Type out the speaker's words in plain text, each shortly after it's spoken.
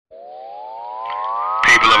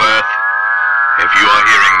you are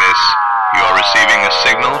hearing this, you are receiving a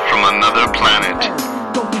signal from another planet.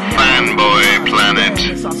 Fanboy Planet.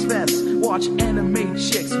 Watch anime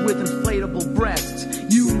chicks with inflatable breasts.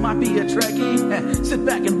 You might be a Trekkie. Sit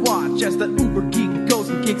back and watch as the uber geek goes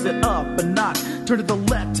and kicks it up a notch. Turn to the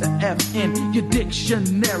letter F in your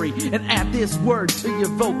dictionary and add this word to your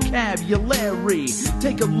vocabulary.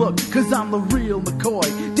 Take a look, cause I'm the real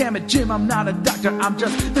McCoy. Damn it, Jim, I'm not a doctor, I'm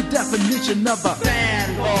just the definition of a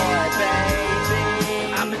fanboy, baby.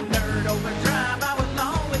 I'm a nerd overdrive, I will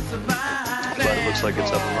always survive. But it looks like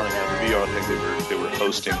it's up and running now. The VR thing they were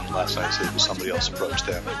hosting last night, so somebody else approached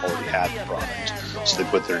them and already had the product, so they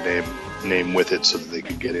put their name with it so that they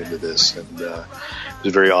could get into this. And it was a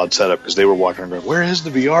very odd setup because they were walking around going, "Where is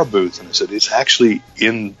the VR booth?" And I said, "It's actually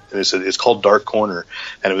in." And they said, "It's called Dark Corner,"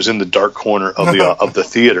 and it was in the dark corner of the of the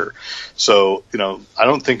theater. So I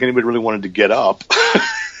don't think anybody really wanted to get up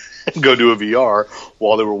and go do a VR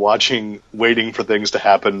while they were waiting for things to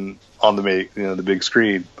happen on the big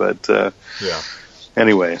screen. But yeah.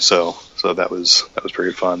 Anyway, so that was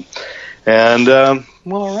pretty fun. And,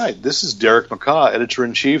 well, all right. This is Derek McCaw,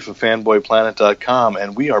 editor-in-chief of fanboyplanet.com,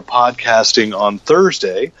 and we are podcasting on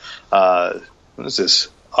Thursday. What is this?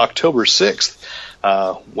 October 6th.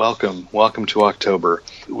 Welcome to October.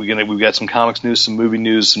 We've got some comics news, some movie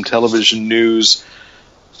news, some television news.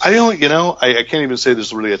 I can't even say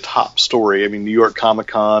there's really a top story. I mean, New York Comic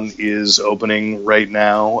Con is opening right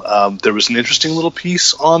now. There was an interesting little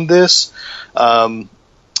piece on this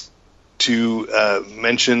to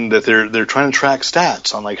mention that they're trying to track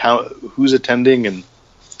stats on like who's attending and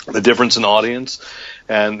the difference in audience.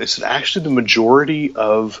 And they said actually the majority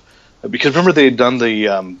of, because remember they had done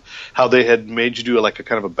the how they had made you do a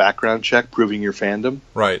kind of a background check proving your fandom.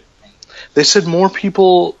 Right. They said more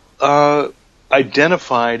people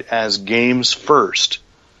identified as games first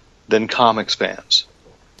than comics fans.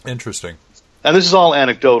 Interesting. And this is all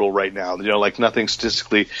anecdotal right now, nothing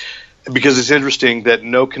statistically, because it's interesting that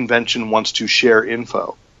no convention wants to share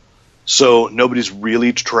info. So nobody's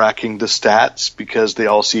really tracking the stats because they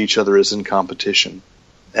all see each other as in competition.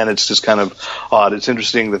 And it's just kind of odd. It's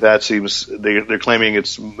interesting that seems they're claiming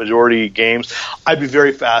it's majority games. I'd be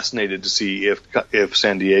very fascinated to see if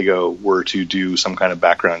San Diego were to do some kind of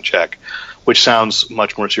background check, which sounds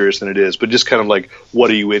much more serious than it is, but just kind of like, what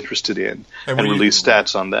are you interested in? And release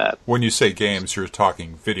stats on that. When you say games, you're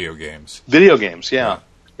talking video games. Video games, yeah.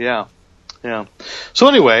 So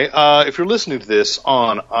anyway, if you're listening to this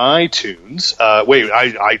on iTunes, I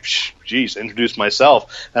introduced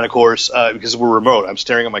myself, and of course, because we're remote, I'm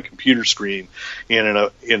staring at my computer screen in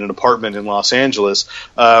an apartment in Los Angeles.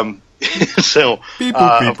 So, beep,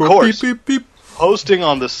 of course, beep, beep. Hosting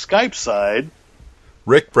on the Skype side,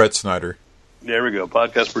 Rick Brett Snyder. There we go,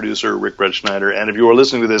 podcast producer Rick Brett Schneider. And if you are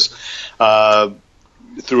listening to this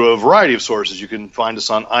through a variety of sources, you can find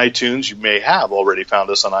us on iTunes. You may have already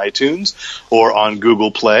found us on iTunes or on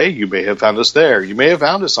Google Play. You may have found us there. You may have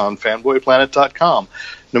found us on fanboyplanet.com.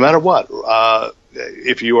 No matter what,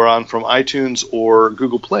 if you are on from iTunes or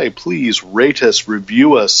Google Play, please rate us,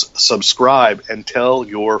 review us, subscribe, and tell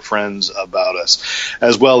your friends about us.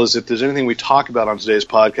 As well as if there's anything we talk about on today's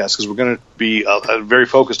podcast, because we're going to be very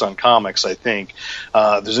focused on comics, I think.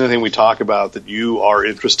 If there's anything we talk about that you are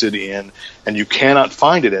interested in and you cannot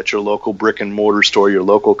find it at your local brick-and-mortar store, your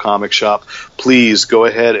local comic shop, please go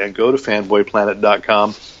ahead and go to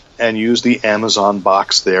fanboyplanet.com and use the Amazon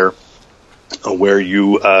box there, where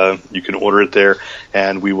you can order it there,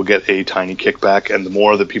 and we will get a tiny kickback. And the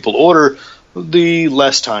more that people order, the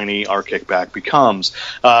less tiny our kickback becomes.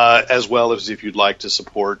 As well as if you'd like to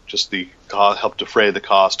support just the help defray the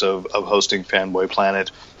cost of hosting Fanboy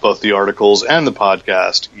Planet, both the articles and the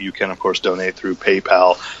podcast, you can of course donate through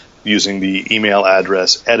PayPal using the email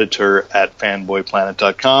address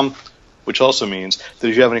editor@fanboyplanet.com. Which also means that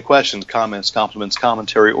if you have any questions, comments, compliments,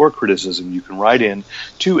 commentary, or criticism, you can write in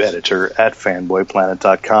to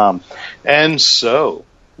editor@fanboyplanet.com. And so,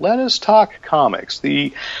 let us talk comics.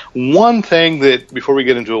 The one thing that, before we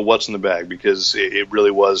get into what's in the bag, because it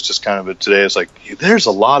really was just kind of today, it's like, there's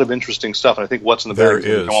a lot of interesting stuff, and I think what's in the bag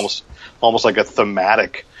is almost like a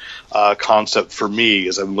thematic concept for me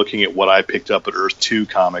as I'm looking at what I picked up at Earth 2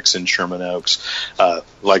 Comics in Sherman Oaks.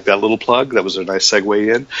 Like that little plug. That was a nice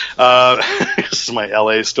segue in. This is my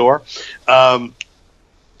LA store.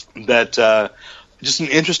 Just an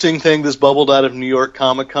interesting thing that's bubbled out of New York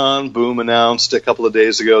Comic Con. Boom announced a couple of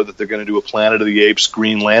days ago that they're going to do a Planet of the Apes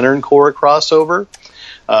Green Lantern Corps crossover.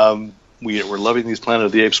 We're loving these Planet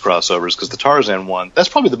of the Apes crossovers because the Tarzan one, that's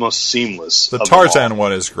probably the most seamless. The Tarzan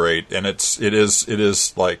one is great, and it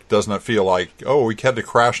is like, doesn't it feel like, oh, we had to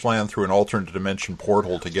crash land through an alternate dimension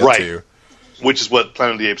portal to get to. which is what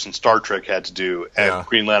Planet of the Apes and Star Trek had to do, and Yeah.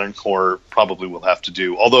 Green Lantern Corps probably will have to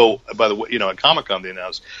do. Although, by the way, at Comic-Con they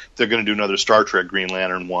announced they're going to do another Star Trek Green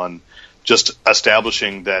Lantern one, just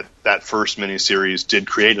establishing that first miniseries did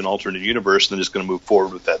create an alternate universe, and they're just going to move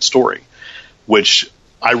forward with that story, which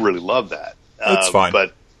I really love that. That's fine.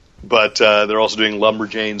 But they're also doing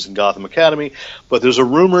Lumberjanes and Gotham Academy. But there's a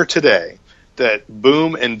rumor today that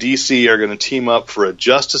Boom and DC are going to team up for a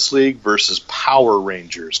Justice League versus Power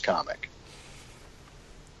Rangers comic.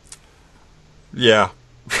 Yeah.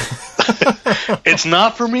 It's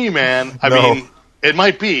not for me, man. I No. mean, it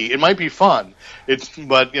might be fun.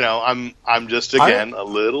 But I'm just again a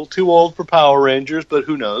little too old for Power Rangers. But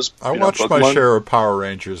who knows? I watched my share of Power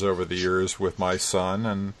Rangers over the years with my son,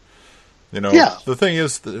 and the thing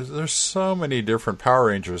is, there's so many different Power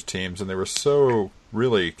Rangers teams, and they were so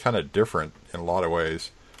really kind of different in a lot of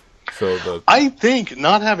ways. So I think,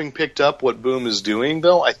 not having picked up what Boom is doing,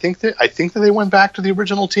 though, I think that they went back to the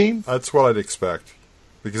original team. That's what I'd expect,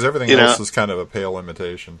 because everything else is kind of a pale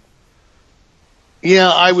imitation. Yeah,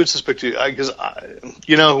 I would suspect you, because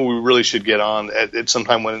who we really should get on at some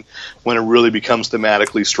time when it really becomes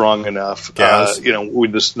thematically strong enough. Gaz. We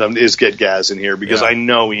just is get Gaz in here, because I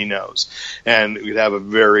know he knows, and we'd have a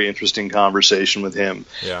very interesting conversation with him.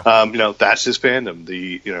 Yeah. That's his fandom,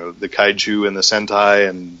 the kaiju and the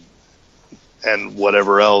Sentai and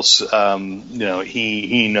whatever else.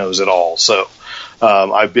 He knows it all. So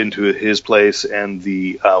I've been to his place, and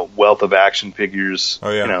the wealth of action figures.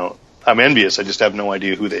 Oh yeah. I'm envious. I just have no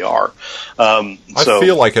idea who they are. I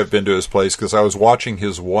feel like I've been to his place because I was watching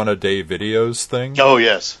his one-a-day videos thing. Oh,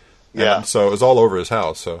 yes. Yeah. And so it was all over his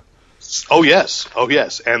house. So. Oh, yes.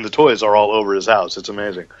 And the toys are all over his house. It's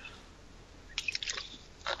amazing.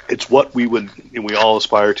 It's what we all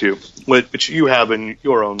aspire to, which you have in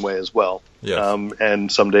your own way as well. Yes.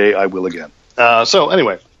 And someday I will again. So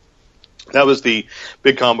anyway, that was the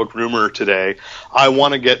big comic book rumor today. I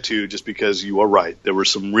want to get to, just because you are right, there were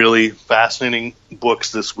some really fascinating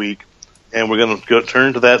books this week, and we're going to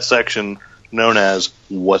turn to that section known as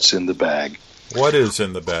What's in the Bag. What is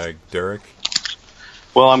in the bag, Derek?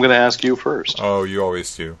 Well, I'm going to ask you first. Oh, you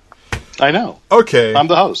always do. I know. Okay. I'm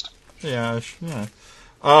the host. Yeah.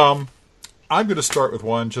 I'm going to start with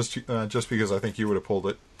one just because I think you would have pulled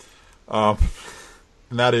it. And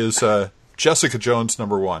that is Jessica Jones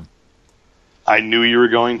 #1. I knew you were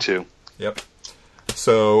going to. Yep.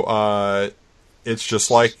 So it's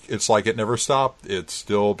just like it never stopped. It's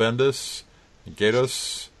still Bendis,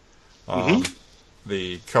 Gaidos.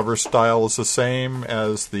 The cover style is the same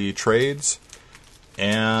as the trades,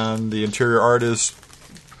 and the interior art is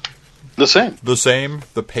the same.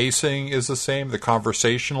 The pacing is the same. The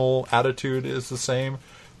conversational attitude is the same.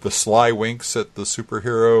 The sly winks at the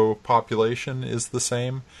superhero population is the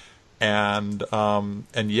same, and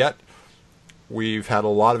yet we've had a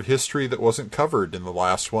lot of history that wasn't covered in the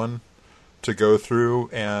last one to go through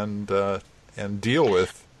and deal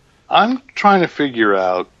with. I'm trying to figure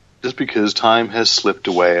out, just because time has slipped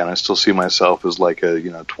away and I still see myself as like a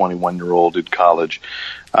 21-year-old in college,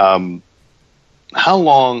 how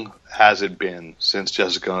long has it been since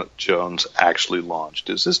Jessica Jones actually launched?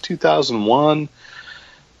 Is this 2001?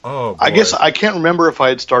 Oh, boy. I guess I can't remember if I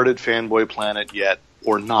had started Fanboy Planet yet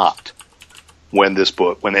or not when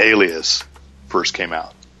Alias first came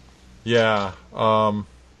out. Yeah, I'm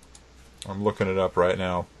looking it up right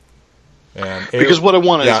now. And because what I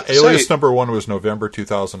want to Alias #1 was November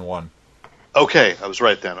 2001. Okay, I was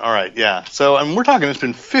right then. All right, yeah. So we're talking, it's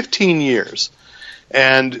been 15 years.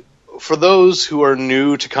 And for those who are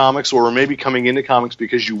new to comics, or maybe coming into comics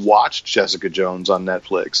because you watched Jessica Jones on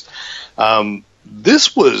Netflix,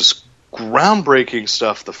 this was groundbreaking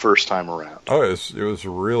stuff the first time around. Oh, it was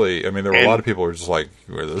really. I mean, there were a lot of people who were just like,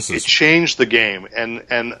 "This is." It changed the game,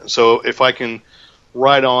 and so if I can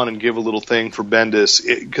ride on and give a little thing for Bendis,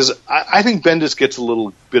 because I think Bendis gets a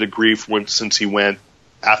little bit of grief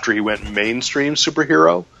after he went mainstream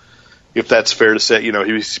superhero, if that's fair to say.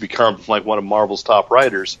 He's become like one of Marvel's top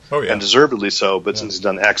writers, and deservedly so. But since he's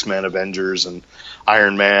done X-Men, Avengers, and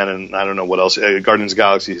Iron Man, and I don't know what else, Guardians of the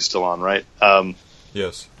Galaxy is still on, right?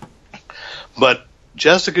 Yes. But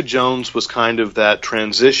Jessica Jones was kind of that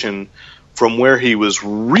transition from where he was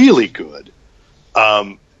really good,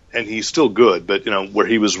 and he's still good, but where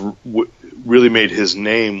he was really made his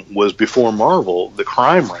name was before Marvel, the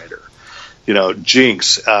crime writer.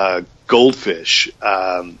 Jinx, Goldfish,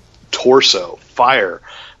 Torso, Fire.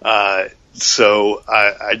 So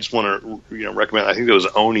I just want to recommend. I think it was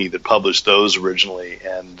Oni that published those originally,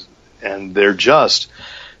 and they're just.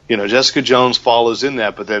 Jessica Jones follows in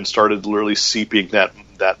that, but then started literally seeping that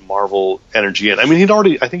Marvel energy in. I mean,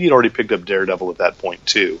 I think he'd already picked up Daredevil at that point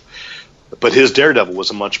too, But his Daredevil was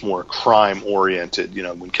a much more crime-oriented. You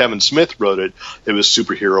know, when Kevin Smith wrote it, it was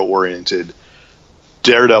superhero-oriented.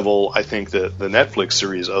 Daredevil, I think the Netflix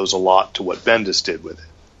series owes a lot to what Bendis did with it.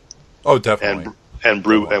 Oh, definitely. And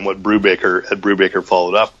what Brubaker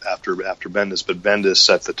followed up after Bendis, but Bendis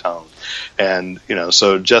set the tone. And, you know,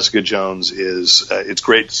 so Jessica Jones is, it's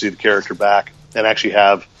great to see the character back and actually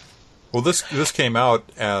have. Well, this came out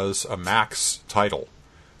as a Max title.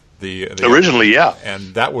 Originally, yeah.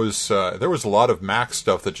 And that was, there was a lot of Max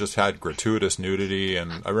stuff that just had gratuitous nudity,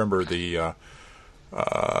 and I remember the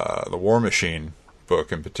War Machine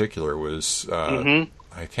book in particular was, I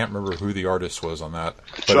can't remember who the artist was on that.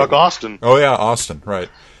 Chuck Austin. Oh, yeah, Austin, right.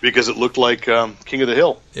 Because it looked like King of the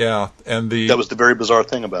Hill. Yeah, and that was the very bizarre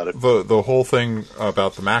thing about it. The whole thing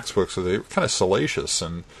about the Max books, so they were kind of salacious,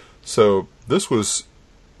 and so this was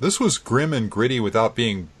grim and gritty without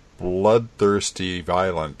being bloodthirsty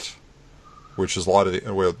violent, which is a lot of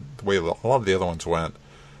the way a lot of the other ones went.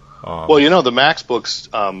 Well, you know, the Max books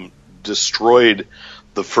destroyed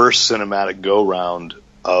the first cinematic go-round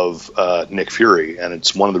of Nick Fury, and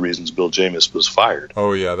it's one of the reasons Bill Jamis was fired.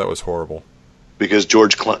 Oh, yeah, that was horrible. Because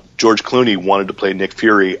George Clooney wanted to play Nick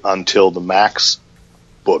Fury until the Max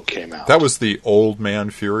book came out. That was the Old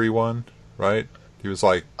Man Fury one, right? He was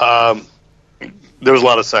like... there was a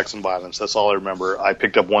lot of sex and violence. That's all I remember. I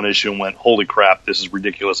picked up one issue and went, holy crap, this is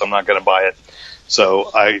ridiculous. I'm not going to buy it.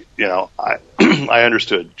 So I I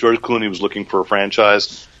understood. George Clooney was looking for a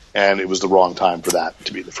franchise, and it was the wrong time for that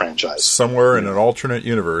to be the franchise. Somewhere in an alternate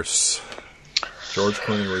universe, George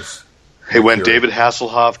Clooney was... It went David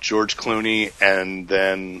Hasselhoff, George Clooney, and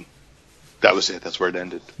then that was it. That's where it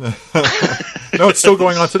ended. No, it's still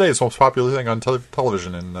going on today. It's the most popular thing on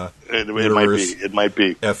television in it might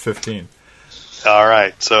be F-15. All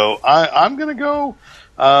right, so I'm going to go.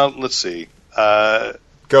 Let's see. Go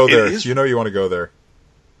there. You know you want to go there.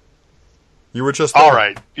 You were just there. All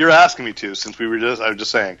right. You're asking me to, since I was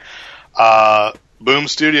just saying. Boom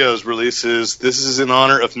Studios releases. This is in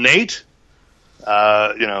honor of Nate.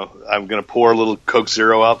 I'm going to pour a little Coke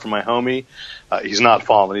Zero out for my homie. He's not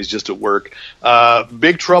falling. He's just at work.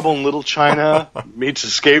 Big Trouble in Little China meets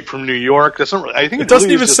Escape from New York. That's not. I think it doesn't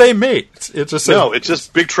even say mate. It just says no. It's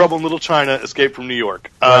just Big Trouble in Little China, Escape from New York.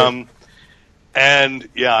 Right. And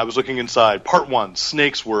yeah, I was looking inside. Part 1,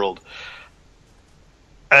 Snake's World.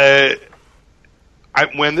 When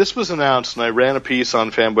this was announced, and I ran a piece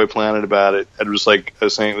on Fanboy Planet about it, it was like I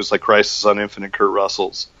was saying, it was like Crisis on Infinite Kurt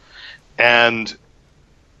Russell's. And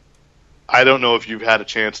I don't know if you've had a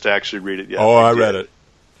chance to actually read it yet. Oh, I read it.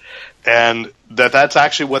 And that's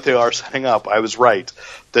actually what they are setting up. I was right.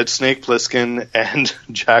 That Snake Plissken and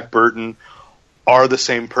Jack Burton are the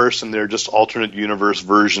same person. They're just alternate universe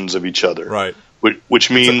versions of each other. Right. Which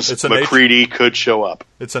means McCready could show up.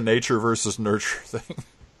 It's a nature versus nurture thing.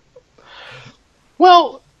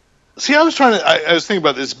 Well, see, I was thinking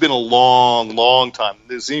about this. It's been a long, long time.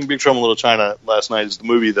 Seeing Big Trouble in Little China last night is the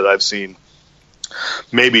movie that I've seen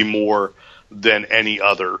maybe more than any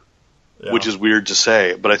other, which is weird to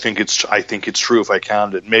say, but I think it's true if I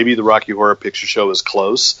count it. Maybe the Rocky Horror Picture Show is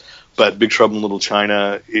close, but Big Trouble in Little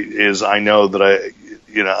China is. I know that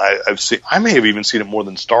I've seen. I may have even seen it more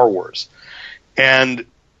than Star Wars, but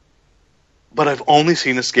I've only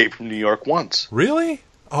seen Escape from New York once. Really?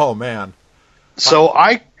 Oh man. So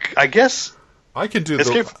I guess I can do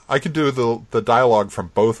the dialogue from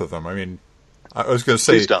both of them. I mean, I was going to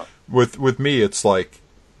say with me, it's like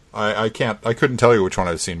I couldn't tell you which one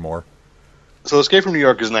I've seen more. So Escape from New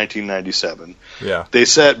York is 1997. Yeah. They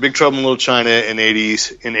set Big Trouble in Little China in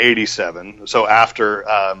 87. So after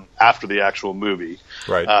the actual movie.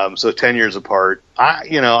 Right. So 10 years apart. I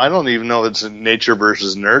don't even know if it's nature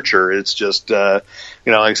versus nurture. It's just, like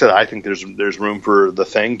I said, I think there's room for the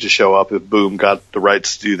Thing to show up if Boom got the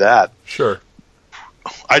rights to do that. Sure.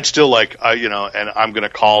 I'd still like, and I'm going to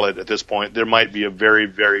call it at this point, there might be a very,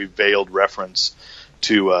 very veiled reference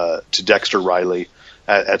to Dexter Riley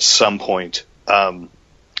at some point.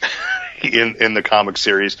 In the comic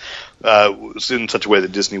series, in such a way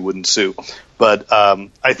that Disney wouldn't sue. But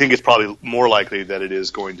I think it's probably more likely that it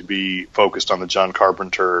is going to be focused on the John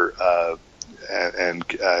Carpenter and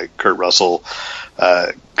Kurt Russell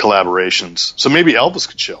collaborations. So maybe Elvis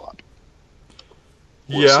could show up.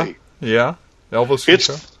 We'll see. Yeah. Elvis could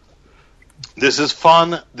show up. This is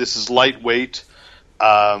fun. This is lightweight.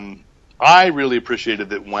 I really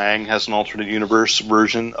appreciated that Wang has an alternate universe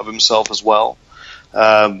version of himself as well.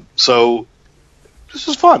 So this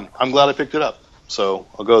is fun. I'm glad I picked it up. So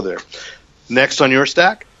I'll go there. Next on your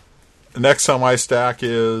stack? Next on my stack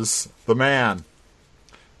is The Man,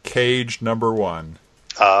 Cage #1.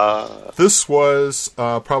 This was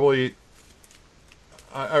probably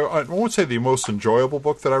I won't say the most enjoyable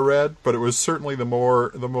book that I read, but it was certainly the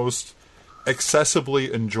most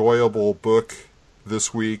accessibly enjoyable book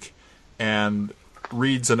this week, and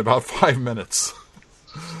reads in about 5 minutes.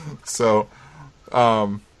 So,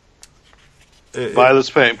 Violet's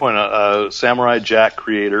point out, Samurai Jack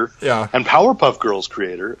creator, and Powerpuff Girls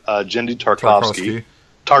creator, Genndy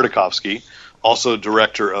Tartakovsky, also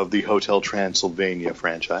director of the Hotel Transylvania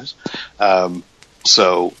franchise.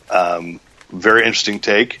 Very interesting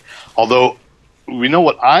take. Although, we know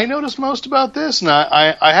what I noticed most about this, and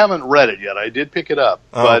I haven't read it yet. I did pick it up,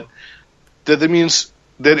 but that means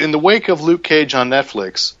that in the wake of Luke Cage on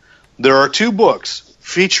Netflix, there are 2 books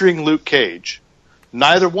featuring Luke Cage,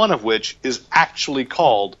 neither one of which is actually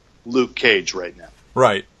called Luke Cage right now.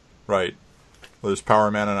 Right. Well, there's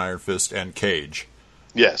Power Man and Iron Fist and Cage.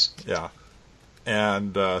 Yes. Yeah.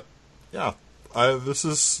 And this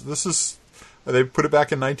is they put it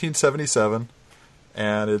back in 1977,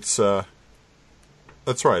 and it's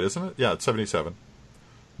that's right, isn't it? Yeah, it's 77.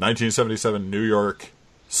 1977, New York,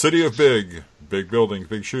 city of big buildings,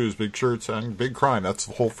 big shoes, big shirts, and big crime. That's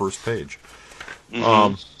the whole first page.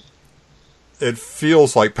 Mm-hmm. It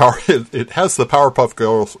feels like it has the Powerpuff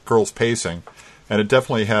Girls pacing, and it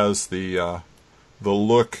definitely has the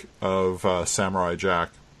look of Samurai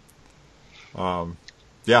Jack.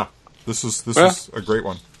 This is a great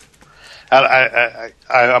one.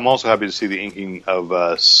 I'm also happy to see the inking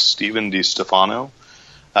of Stephen DiStefano.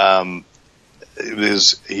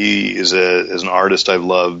 He is an artist I've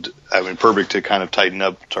loved. I mean, perfect to kind of tighten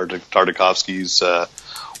up Tartakovsky's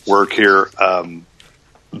work here.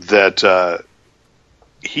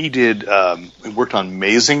 He did. He worked on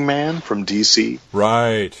Amazing Man from DC.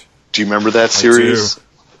 Right. Do you remember that series?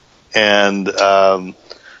 And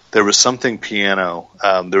there was something piano.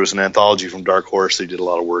 There was an anthology from Dark Horse they did a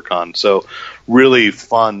lot of work on. So really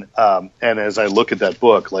fun. And as I look at that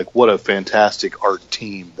book, like, what a fantastic art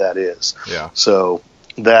team that is. Yeah. So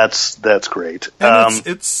that's great. And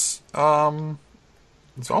it's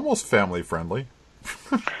almost family friendly.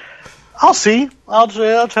 I'll see. I'll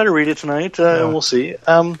try to read it tonight, and we'll see.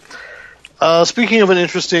 Speaking of an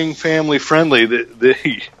interesting family friendly,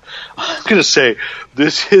 I'm going to say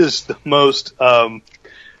this is the most on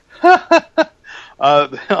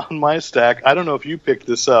my stack. I don't know if you picked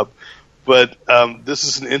this up, but this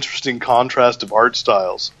is an interesting contrast of art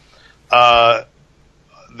styles. First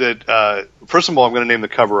of all, I'm going to name the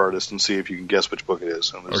cover artist and see if you can guess which book it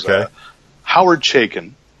is. Okay. Howard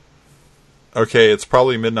Chaykin. Okay, it's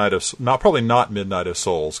probably not Midnight of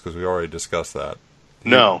Souls, because we already discussed that.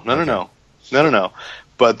 No.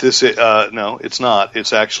 But this, no, it's not.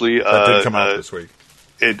 It's actually that did come out this week.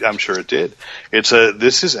 I'm sure it did.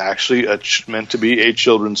 This is actually meant to be a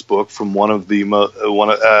children's book from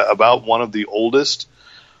about one of the oldest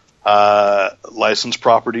licensed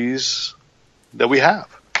properties that we have,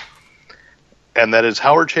 and that is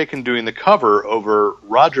Howard Chaykin doing the cover over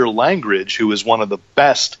Roger Langridge, who is one of the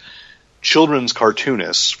best children's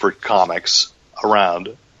cartoonists for comics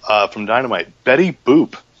around, from Dynamite. Betty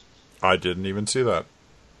Boop. I didn't even see that.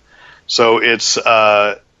 So it's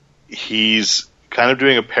he's kind of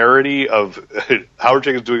doing a parody of Howard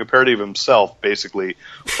Chaykin's doing a parody of himself, basically,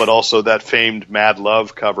 but also that famed Mad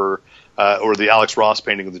Love cover, or the Alex Ross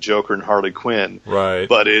painting of the Joker and Harley Quinn. Right.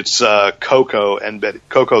 But it's Coco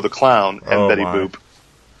the Clown and Betty Boop.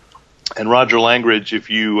 And Roger Langridge, if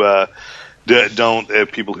you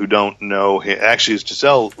people who don't know, actually, it's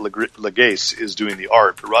Giselle Legace is doing the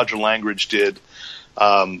art, but Roger Langridge did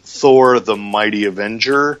Thor: The Mighty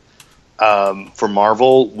Avenger for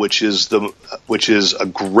Marvel, which is a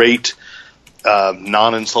great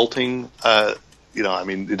non-insulting,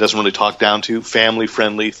 it doesn't really talk down to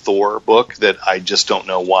family-friendly Thor book that I just don't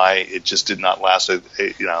know why it just did not last. But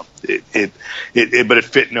it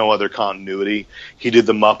fit no other continuity. He did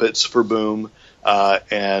the Muppets for Boom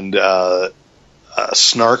and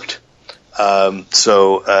Snarked.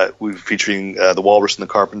 We're featuring the Walrus and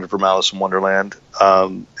the Carpenter from Alice in Wonderland,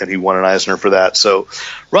 and he won an Eisner for that. So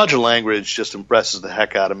Roger Langridge just impresses the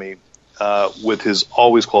heck out of me with his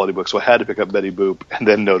always quality books. So I had to pick up Betty Boop and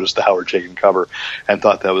then noticed the Howard Chaykin cover and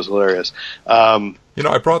thought that was hilarious. I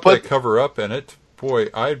brought that cover up, and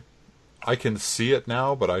I can see it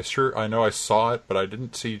now, but I know I saw it, but I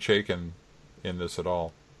didn't see Chaykin in this at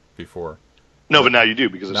all before. No, but now you do,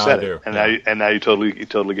 because I've said it, and now you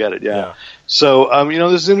totally get it. Yeah. So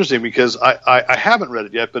this is interesting because I haven't read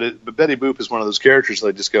it yet, but Betty Boop is one of those characters that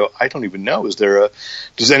I just go, I don't even know.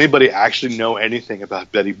 Does anybody actually know anything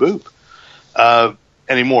about Betty Boop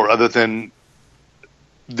anymore, other than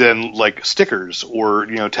than like stickers or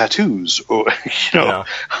tattoos or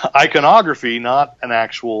iconography, not an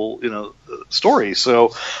actual story.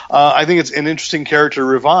 So I think it's an interesting character to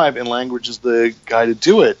revive, and language is the guy to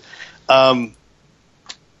do it. I'm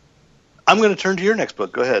going to turn to your next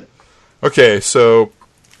book. Go ahead. Okay, so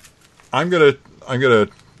I've got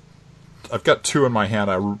two in my hand.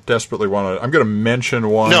 I desperately want to. I'm going to mention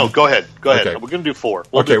one. No, go ahead. Okay. We're going to do four.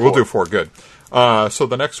 We'll do four. Good. So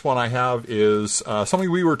the next one I have is something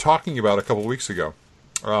we were talking about a couple of weeks ago.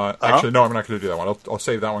 Actually, no, I'm not going to do that one. I'll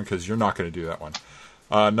save that one because you're not going to do that one.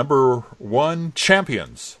 Number 1,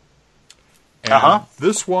 Champions. And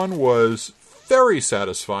this one was very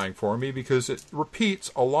satisfying for me because it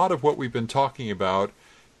repeats a lot of what we've been talking about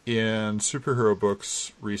in superhero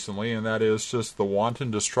books recently, and that is just the wanton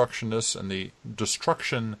destructionness and the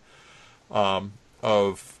destruction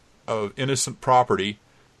of innocent property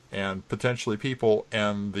and potentially people,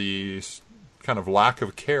 and the kind of lack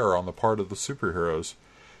of care on the part of the superheroes.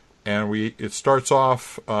 And it starts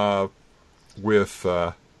off with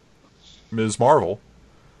Ms. Marvel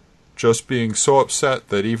just being so upset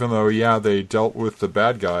that even though they dealt with the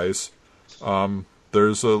bad guys,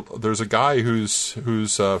 there's a guy whose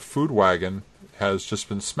food wagon has just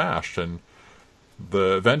been smashed, and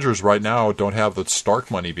the Avengers right now don't have the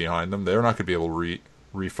Stark money behind them. They're not going to be able to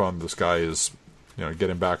refund this guy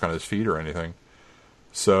get him back on his feet or anything.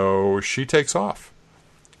 So she takes off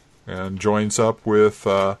and joins up with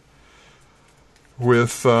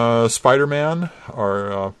Spider-Man,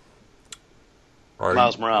 or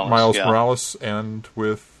Miles Morales. Morales, and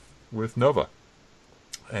with Nova.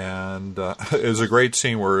 And it's a great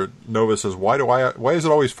scene where Nova says, "Why is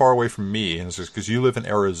it always far away from me?" And it's just because you live in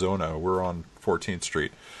Arizona. We're on 14th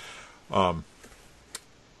Street.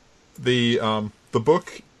 The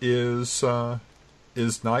book is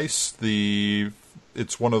nice.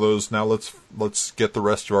 It's one of those now let's get the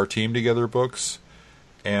rest of our team together books,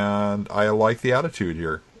 and I like the attitude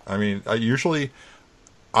here. I mean,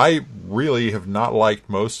 I really have not liked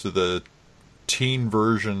most of the teen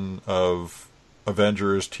version of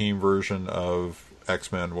Avengers, team version of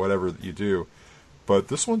X-Men, whatever you do, but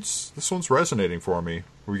this one's resonating for me.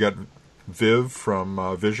 We got Viv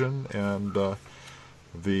from Vision and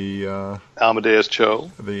the Amadeus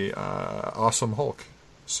Cho, the awesome Hulk.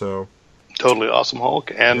 So totally awesome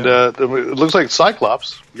Hulk, and it looks like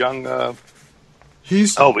Cyclops, young. But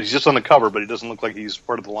he's just on the cover, but he doesn't look like he's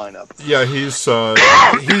part of the lineup. Yeah, he's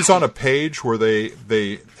on a page where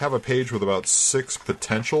they have a page with about 6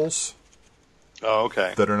 potentials. Oh,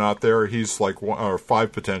 okay. That are not there. He's like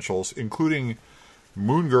 5 potentials, including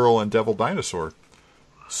Moon Girl and Devil Dinosaur.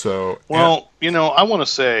 So, I want to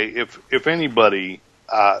say if anybody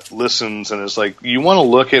listens and is like, you want to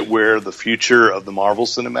look at where the future of the Marvel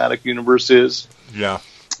Cinematic Universe is. Yeah.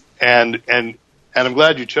 And I'm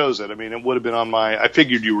glad you chose it. I mean, it would have been on I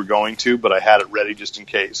figured you were going to, but I had it ready just in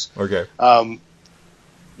case. Okay.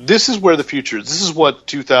 This is where the future is. This is what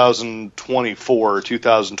 2024 or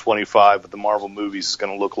 2025 with the Marvel movies is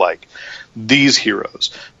going to look like. These heroes.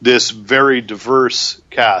 This very diverse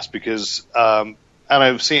cast, because, and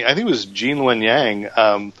I think it was Jean Luen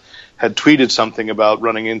Yang, had tweeted something about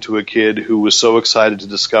running into a kid who was so excited to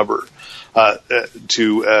discover,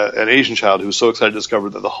 an Asian child who was so excited to discover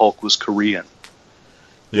that the Hulk was Korean.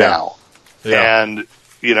 Yeah. Now. Yeah. And,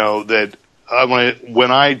 that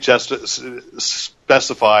when I just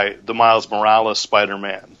specify the Miles Morales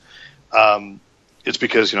Spider-Man, it's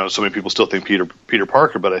because, so many people still think Peter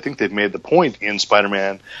Parker, but I think they've made the point in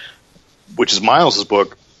Spider-Man, which is Miles'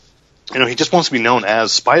 book, he just wants to be known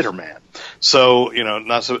as Spider-Man. So,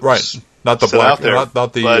 not so right, not the black, there, not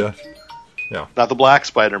the not the black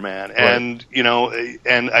Spider-Man, right. And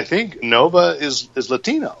and I think Nova is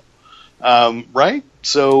Latino, right?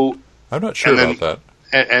 So I'm not sure about that.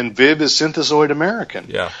 And Viv is Synthezoid American.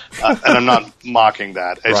 Yeah, and I'm not mocking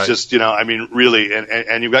that. It's right. just really,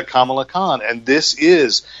 and you've got Kamala Khan, and this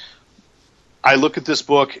is. I look at this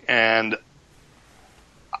book and.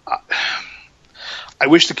 I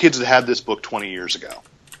wish the kids had had this book 20 years ago.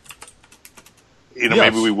 Yes.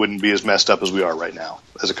 Maybe we wouldn't be as messed up as we are right now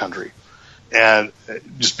as a country. And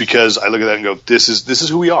just because I look at that and go, this is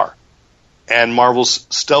who we are. And Marvel's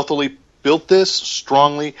stealthily built this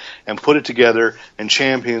strongly and put it together, and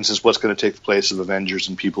Champions is what's going to take the place of Avengers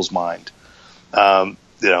in people's mind, in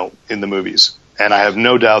the movies. And I have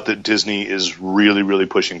no doubt that Disney is really, really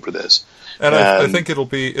pushing for this. And I think it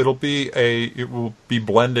will be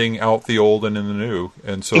blending out the old and in the new,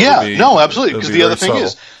 and so absolutely. Because the other thing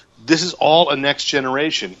is, this is all a next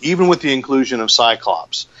generation. Even with the inclusion of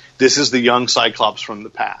Cyclops, this is the young Cyclops from the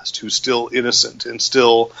past who's still innocent and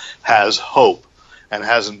still has hope. and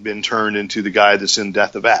hasn't been turned into the guy that's in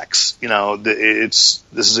Death of X. This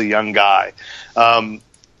is a young guy.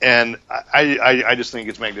 And I just think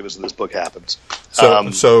it's magnificent this book happens.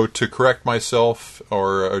 So to correct myself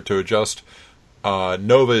or to adjust,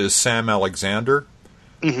 Nova is Sam Alexander,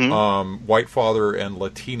 white father and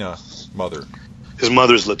Latina mother. His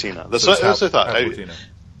mother's Latina. That's what I thought.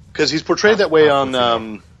 Because he's portrayed that way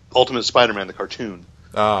on Ultimate Spider-Man, the cartoon.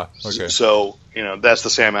 Ah, okay. So, that's the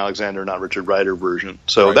Sam Alexander, not Richard Rider version.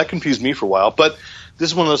 So that confused me for a while. But this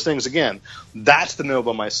is one of those things, again, that's the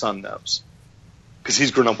Nova my son knows. Because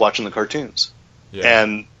he's grown up watching the cartoons. Yeah.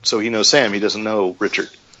 And so he knows Sam. He doesn't know Richard.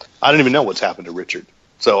 I don't even know what's happened to Richard.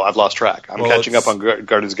 So I've lost track. I'm catching up on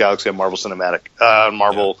Guardians of the Galaxy and Marvel Cinematic,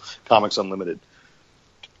 Marvel Comics Unlimited.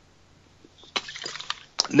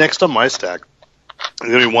 Next on my stack is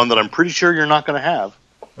going to be one that I'm pretty sure you're not going to have.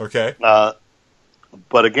 Okay.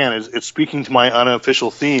 But again, it's speaking to my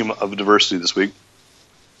unofficial theme of diversity this week.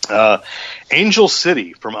 Angel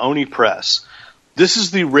City from Oni Press. This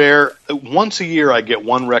is the rare. Once a year, I get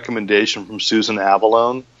one recommendation from Susan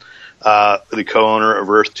Avalone, the co-owner of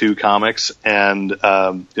Earth 2 Comics, and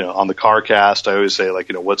on the CarCast, I always say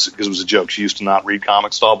because it was a joke. She used to not read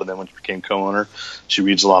comics at all, but then when she became co-owner, she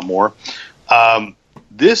reads a lot more.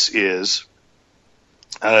 This is.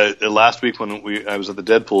 Last week when I was at the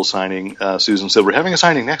Deadpool signing, Susan said, we're having a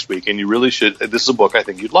signing next week, and you really should. This is a book I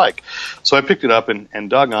think you'd like. So I picked it up and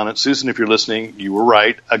dug on it. Susan, if you're listening, you were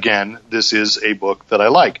right. Again, this is a book that I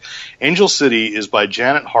like. Angel City is by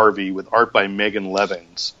Janet Harvey with art by Megan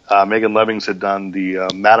Levings. Megan Levings had done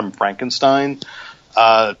the Madame Frankenstein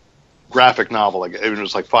graphic novel. It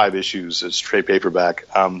was like 5 issues. It's trade paperback.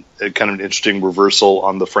 Kind of an interesting reversal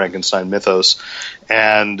on the Frankenstein mythos.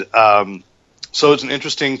 And so it's an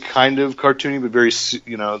interesting kind of cartoony, but very, she's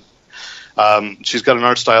got an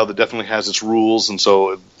art style that definitely has its rules, and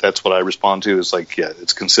so that's what I respond to. Is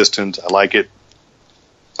it's consistent. I like it.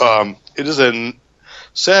 It is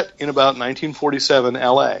set in about 1947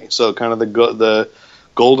 L.A., so kind of the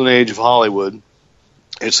golden age of Hollywood.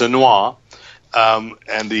 It's a noir,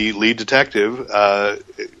 and the lead detective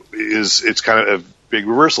it's kind of a big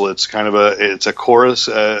reversal. It's kind of a chorus,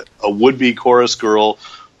 a would-be chorus girl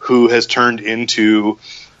who has turned into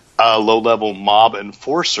a low-level mob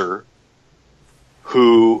enforcer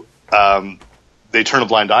who they turn a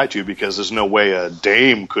blind eye to because there's no way a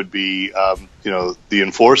dame could be, the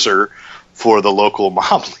enforcer for the local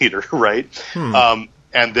mob leader, right?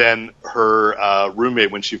 And then her roommate,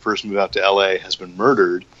 when she first moved out to L.A., has been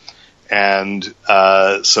murdered. And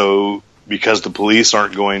so because the police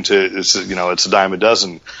aren't going to, it's a dime a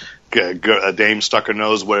dozen, a dame stuck her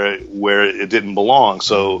nose where it didn't belong,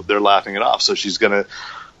 so they're laughing it off. So she's gonna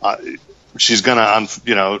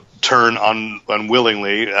turn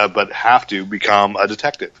unwillingly, but have to become a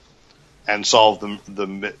detective and solve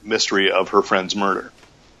the mystery of her friend's murder.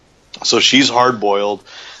 So she's hard-boiled,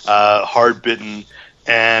 hard-bitten,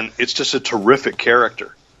 and it's just a terrific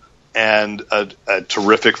character and a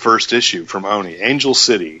terrific first issue from Oni, Angel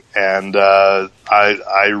City. And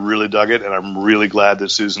I really dug it, and I'm really glad that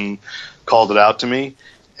Susan called it out to me.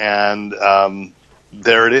 And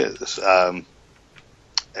there it is.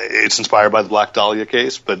 It's inspired by the Black Dahlia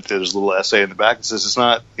case, but there's a little essay in the back that says it's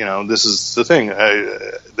not, this is the thing,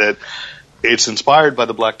 that it's inspired by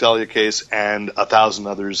the Black Dahlia case and 1,000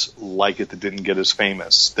 others like it that didn't get as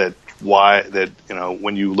famous.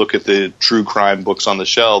 When you look at the true crime books on the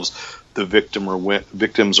shelves, the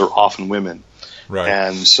victims are often women. Right.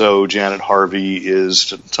 And so Janet Harvey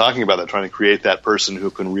is talking about that, trying to create that person who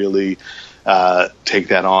can really take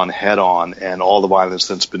that on head on, and all the violence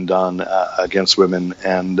that's been done against women.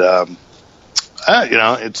 And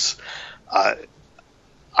it's.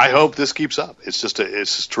 I hope this keeps up. It's just a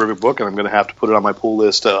terrific book, and I'm going to have to put it on my pull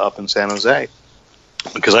list up in San Jose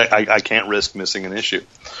because I can't risk missing an issue.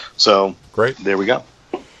 So great. There we go.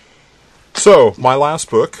 So my last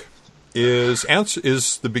book is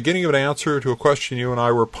the beginning of an answer to a question you and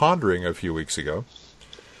I were pondering a few weeks ago,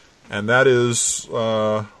 and that is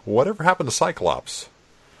whatever happened to Cyclops.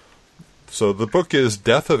 So the book is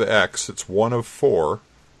Death of X. It's 1 of 4.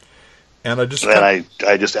 And I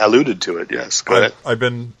just alluded to it. Yes, go ahead. I've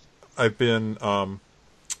been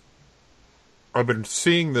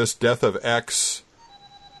seeing this Death of X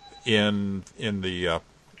in the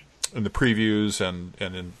previews and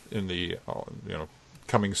in the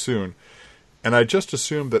coming soon, and I just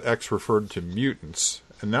assumed that X referred to mutants,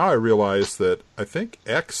 and now I realize that I think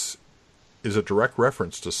X is a direct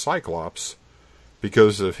reference to Cyclops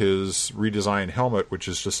because of his redesigned helmet, which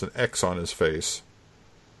is just an X on his face.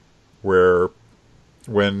 Where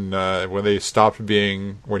when he stopped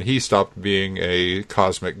being a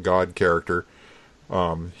cosmic god character,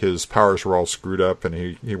 His powers were all screwed up,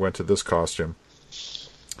 and he went to this costume.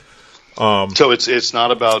 So it's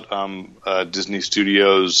not about Disney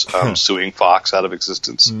Studios suing Fox out of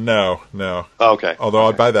existence? No. Oh, okay. Although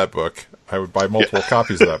I'd buy that book. I would buy multiple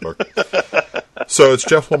copies of that book. So it's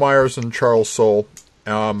Jeff Lemires and Charles Soule.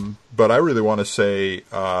 But I really want to say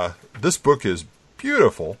this book is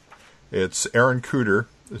beautiful. It's Aaron Cooter.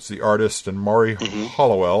 It's the artist, and Maury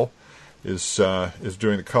Hollowell is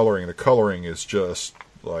doing the coloring. The coloring is just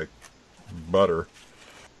like butter.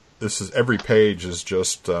 Every page is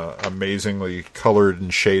just amazingly colored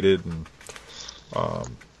and shaded, and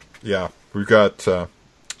we've got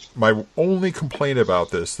my only complaint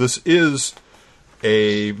about this. This is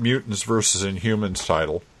a Mutants versus Inhumans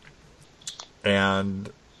title,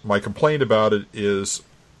 and my complaint about it is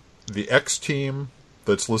the X team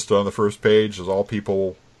that's listed on the first page is all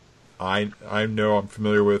people I know, I'm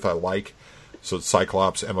familiar with, I like. So it's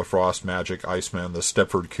Cyclops, Emma Frost, Magic, Iceman, the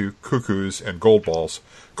Stepford Cuckoos, and Goldballs.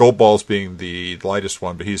 Goldballs being the lightest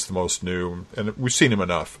one, but he's the most new, and we've seen him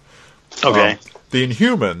enough. Okay. The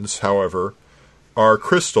Inhumans, however, are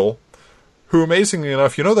Crystal, who, amazingly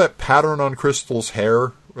enough, you know that pattern on Crystal's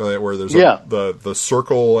hair where there's the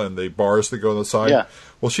circle and the bars that go on the side? Yeah.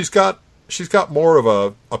 Well, she's got more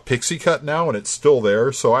of a pixie cut now, and it's still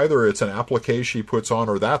there. So either it's an applique she puts on,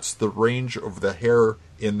 or that's the range of the hair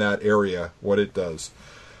in that area, what it does,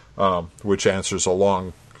 which answers a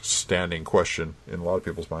long-standing question in a lot of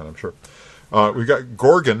people's mind, I'm sure. We've got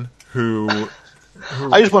Gorgon, who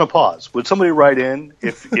I just want to pause. Would somebody write in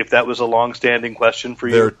if that was a long-standing question for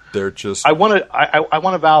you? They're just. I want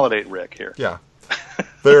to validate Rick here. Yeah.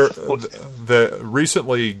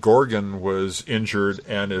 Recently Gorgon was injured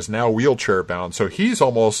and is now wheelchair bound, so he's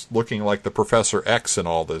almost looking like the Professor X in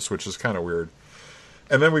all this, which is kind of weird.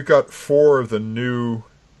 And then we've got 4 of the new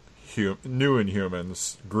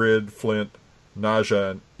Inhumans: Grid, Flint,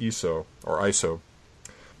 Naja, and ISO.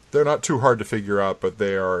 They're not too hard to figure out, but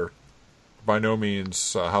they are by no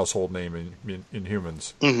means a household name in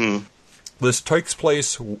Inhumans. Mm-hmm. This takes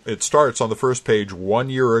place, it starts on the first page 1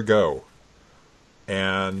 year ago.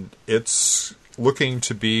 And it's looking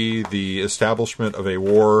to be the establishment of a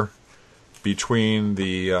war between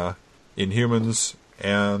the Inhumans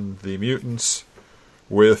and the mutants,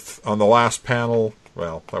 with, on the last panel,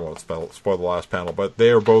 well, I won't spoil the last panel, but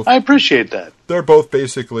they are both... I appreciate that. They're both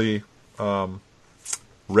basically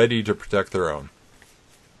ready to protect their own.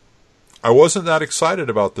 I wasn't that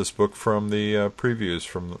excited about this book from the previews,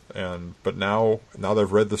 but now that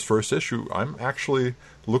I've read this first issue, I'm actually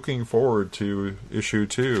looking forward to issue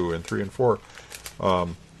 2 and 3 and 4,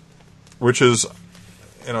 which is,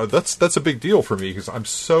 that's a big deal for me because I'm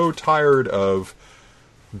so tired of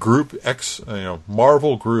Group X,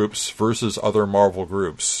 Marvel groups versus other Marvel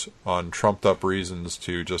groups on trumped up reasons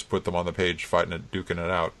to just put them on the page fighting it, duking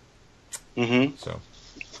it out. Mm-hmm. So,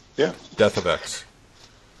 yeah, Death of X.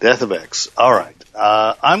 Death of X. All right.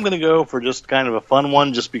 I'm going to go for just kind of a fun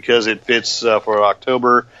one just because it fits for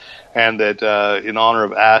October, and that in honor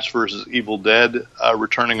of Ash versus Evil Dead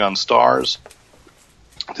returning on Stars.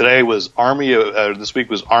 This week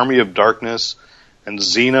was Army of Darkness and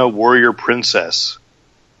Xena Warrior Princess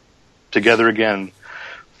together again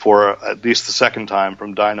for at least the second time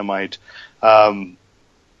from Dynamite. And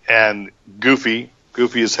goofy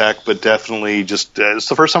as heck, but definitely just, it's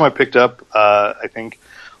the first time I picked up, I think,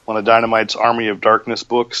 one of Dynamite's Army of Darkness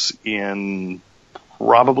books in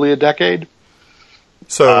probably a decade.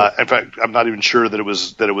 So, in fact, I'm not even sure that it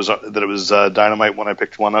was Dynamite when I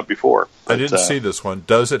picked one up before. But, I didn't see this one.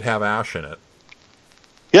 Does it have Ash in it?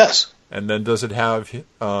 Yes. And then does it have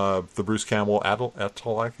the Bruce Campbell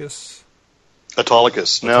Autolycus?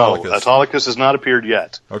 Autolycus. No, Autolycus has not appeared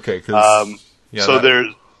yet. Okay.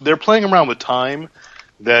 They're playing around with time.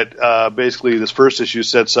 That basically this first issue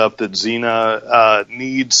sets up that Xena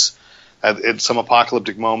needs, at some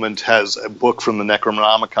apocalyptic moment, has a book from the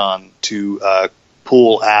Necronomicon to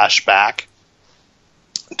pull Ash back.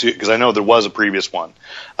 Because I know there was a previous one,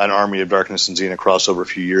 an Army of Darkness and Xena crossover a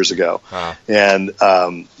few years ago, and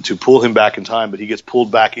to pull him back in time, but he gets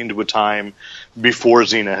pulled back into a time before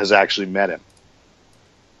Xena has actually met him.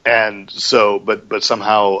 And so, but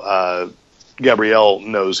somehow Gabrielle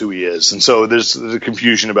knows who he is, and so there's a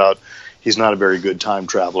confusion about he's not a very good time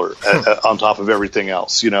traveler on top of everything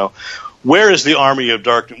else. Where is the Army of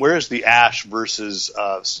Darkness? Where is the Ash versus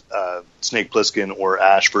Snake Plissken, or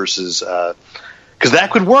Ash versus? Because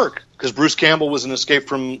that could work. Because Bruce Campbell was an Escape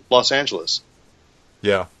from Los Angeles.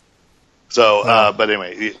 Yeah. So, but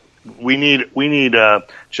anyway, we need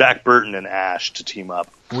Jack Burton and Ash to team up.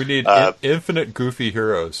 We need infinite goofy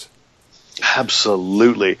heroes.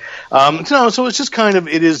 Absolutely. So it's just kind of,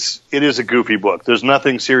 it is a goofy book. There's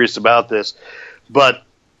nothing serious about this. But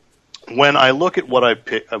when I look at what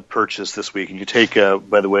I've purchased this week, and you take,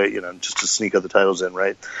 by the way, just to sneak other titles in,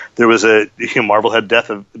 right? There was Marvel had Death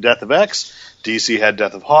of X, DC had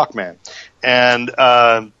Death of Hawkman,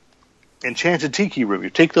 and Enchanted Tiki Room. You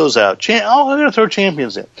take those out. I'm going to throw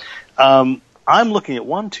Champions in. I'm looking at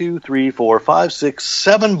 1, 2, 3, 4, 5, 6,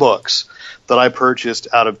 7 books that I purchased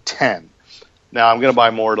out of 10. Now, I'm going to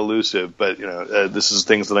buy more at Elusive, but this is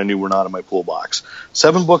things that I knew were not in my pool box.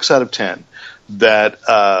 7 books out of 10 that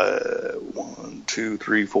 1, 2,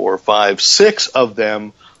 3, 4, 5, 6 of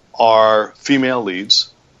them are female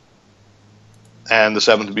leads, and the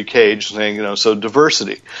 7th would be Cage, saying, so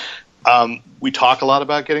diversity. We talk a lot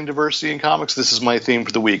about getting diversity in comics. This is my theme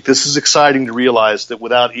for the week. This is exciting to realize that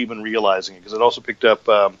without even realizing it, because it also picked up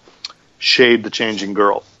Shade the Changing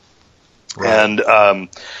Girl. Right.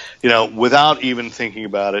 And, without even thinking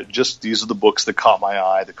about it, just these are the books that caught my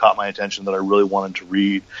eye, that caught my attention, that I really wanted to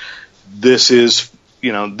read. This is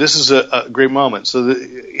a great moment. So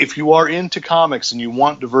if you are into comics and you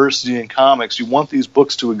want diversity in comics, you want these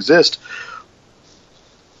books to exist,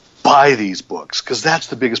 buy these books, because that's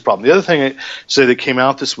the biggest problem. The other thing I say that came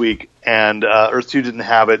out this week, and Earth 2 didn't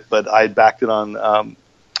have it, but I backed it on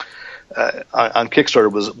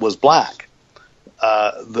Kickstarter, was Black.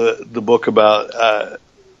 The book about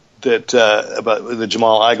that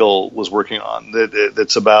Jamal Igle was working on.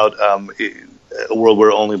 That's about a world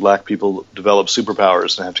where only black people develop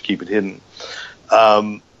superpowers and have to keep it hidden.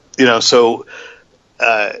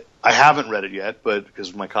 I haven't read it yet, but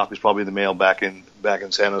because my copy's probably in the mail back in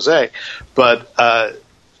San Jose. But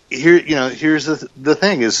here's the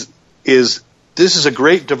thing: is this is a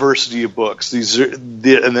great diversity of books. These are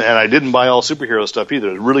and I didn't buy all superhero stuff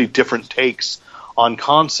either. Really different takes on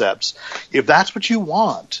concepts. If that's what you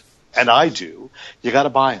want, and I do, you got to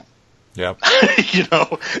buy them. Yeah.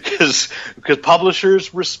 Because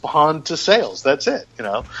publishers respond to sales. That's it.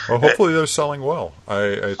 Well, hopefully they're selling well.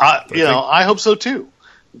 I hope so too.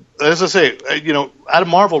 As I say, out of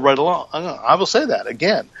Marvel right along, I will say that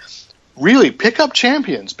again. Really, pick up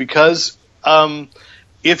Champions, because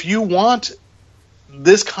if you want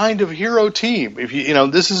this kind of hero team, if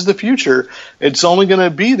this is the future, it's only going to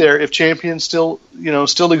be there if Champions still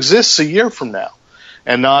exists a year from now,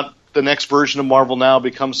 and not the next version of Marvel Now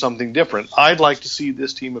becomes something different. I'd like to see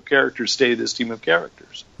this team of characters stay this team of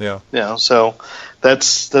characters. Yeah. So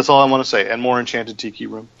that's all I want to say. And more Enchanted Tiki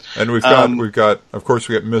Room. And we've got of course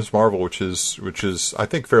we got Ms. Marvel, which is I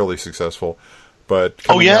think fairly successable. But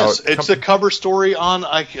it's a cover story on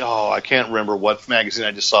I can't remember what magazine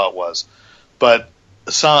I just saw it was, but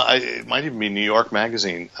it might even be New York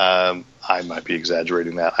Magazine. I might be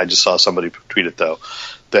exaggerating that. I just saw somebody tweet it though,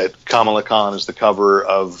 that Kamala Khan is the cover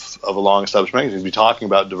of a long-established magazine to be talking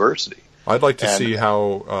about diversity. I'd like to see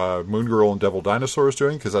how Moon Girl and Devil Dinosaur is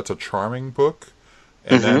doing, because that's a charming book,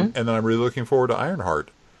 and then I'm really looking forward to Ironheart.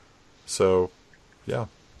 So, yeah.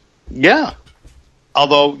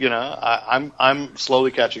 Although I'm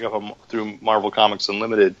slowly catching up through Marvel Comics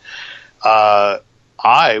Unlimited.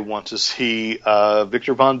 I want to see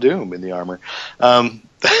Victor Von Doom in the armor.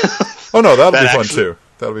 Oh no, that'll be fun too.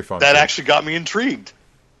 That'll be fun. That actually got me intrigued.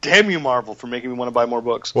 Damn you, Marvel, for making me want to buy more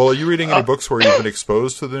books. Well, are you reading any books where you've been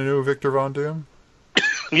exposed to the new Victor Von Doom?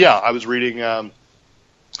 Yeah, I was reading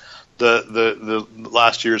the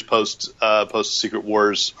last year's post Secret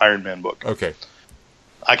Wars Iron Man book. Okay,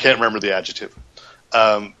 I can't remember the adjective,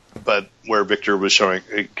 but where Victor was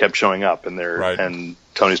kept showing up, and and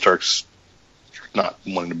Tony Stark's not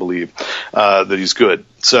wanting to believe that he's good.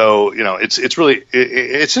 So it's really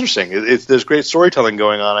it's interesting. There's great storytelling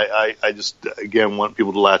going on. I just again want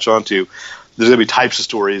people to latch onto. There's going to be types of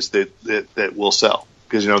stories that will sell,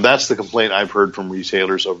 because that's the complaint I've heard from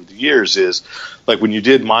retailers over the years is like when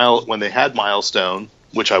they had Milestone,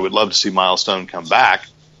 which I would love to see Milestone come back.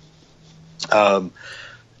 Every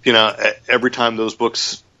time those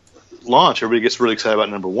books launch, everybody gets really excited about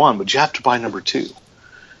number 1, but you have to buy number 2.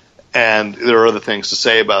 And there are other things to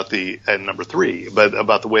say about number 3, but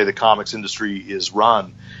about the way the comics industry is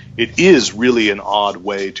run. It is really an odd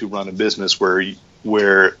way to run a business where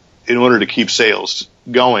in order to keep sales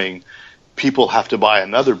going, people have to buy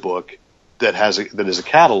another book that is a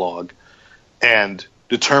catalog and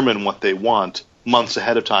determine what they want months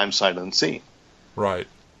ahead of time, sight unseen. Right.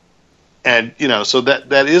 And so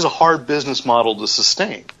that is a hard business model to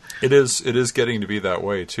sustain. It is getting to be that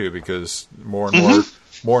way too, because more and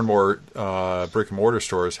more brick and mortar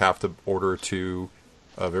stores have to order to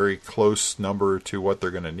a very close number to what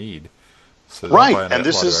they're going to need. So right, and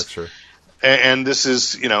this is extra. and this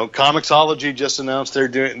is, Comixology just announced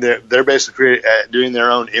they're basically doing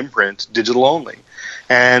their own imprint, digital only,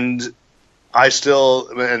 and I still,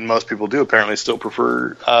 and most people do apparently, still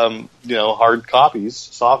prefer hard copies,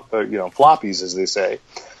 floppies as they say,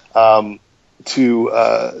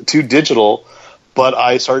 to digital. But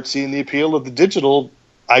I start seeing the appeal of the digital.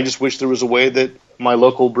 I just wish there was a way that my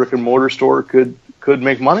local brick and mortar store could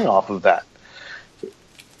make money off of that.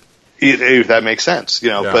 If that makes sense,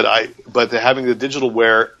 Yeah. But having the digital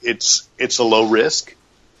where it's a low risk,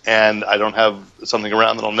 and I don't have something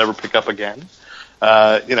around that I'll never pick up again.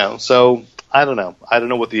 So I don't know. I don't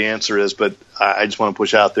know what the answer is, but I just want to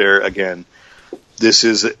push out there again. This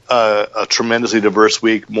is a tremendously diverse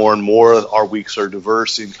week. More and more our weeks are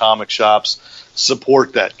diverse in comic shops.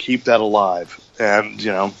 Support that. Keep that alive. And,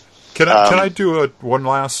 Can I do one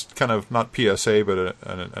last kind of, not PSA, but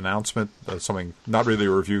an announcement, something, not really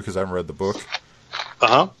a review because I haven't read the book.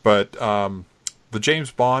 Uh-huh. But the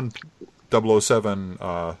James Bond 007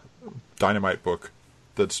 Dynamite book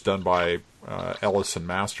that's done by Ellis and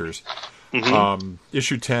Masters. Mm-hmm.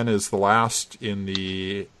 Issue 10 is the last in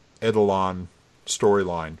the Eidolon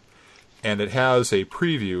storyline, and it has a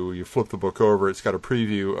preview. You flip the book over, it's got a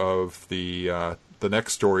preview of the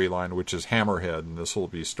next storyline, which is Hammerhead, and this will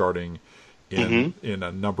be starting in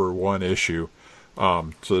a number 1 issue.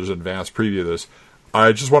 So there's an advanced preview of this.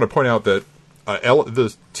 I just want to point out that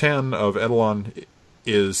the 10 of Eidolon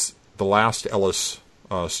is the last Ellis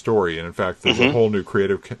story, and in fact, there's a whole new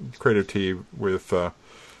creative team with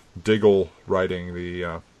Diggle writing,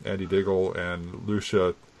 the Andy Diggle and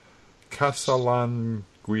Lucia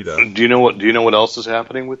Casalanguida. Do you know what else is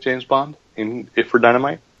happening with James Bond for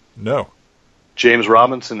Dynamite? No. James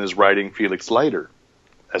Robinson is writing Felix Leiter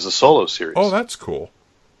as a solo series. Oh, that's cool.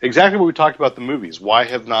 Exactly what we talked about the movies. Why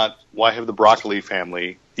have the Broccoli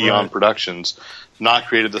family, Eon Productions, not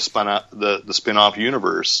created the spin-off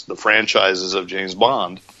universe, the franchises of James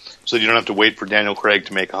Bond, so you don't have to wait for Daniel Craig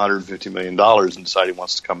to make $150 million and decide he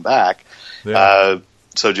wants to come back. Yeah.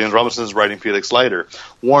 So James Robinson is writing Felix Leiter.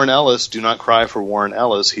 Warren Ellis, do not cry for Warren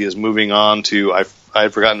Ellis. He is moving on to, I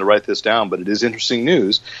had forgotten to write this down, but it is interesting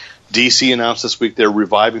news. DC announced this week they're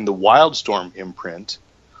reviving the Wildstorm imprint.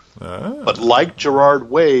 Oh. But like Gerard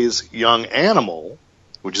Way's Young Animal,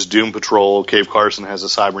 which is Doom Patrol, Cave Carson has a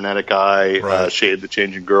cybernetic eye, Shade the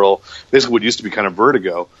Changing Girl, basically what used to be kind of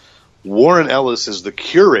Vertigo, Warren Ellis is the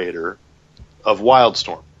curator of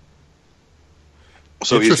Wildstorm.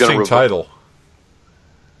 So interesting title.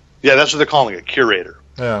 Yeah, that's what they're calling it, curator.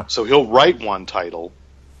 Yeah. So he'll write one title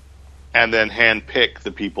and then hand-pick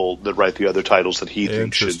the people that write the other titles that he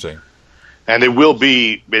thinks should. Interesting. And it will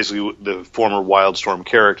be basically the former Wildstorm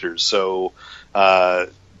characters. So I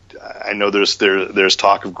know there's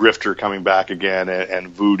talk of Grifter coming back again and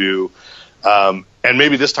Voodoo. And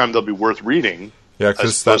maybe this time they'll be worth reading. Yeah,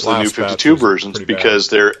 because that the new 52 versions, because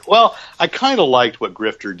they're... Well, I kind of liked what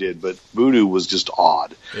Grifter did, but Voodoo was just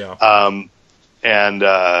odd. Yeah. I'd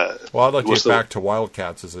like to get back to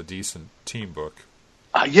Wildcats as a decent team book.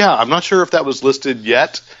 Yeah, I'm not sure if that was listed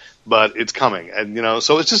yet, but it's coming. And,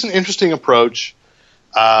 so it's just an interesting approach.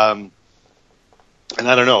 And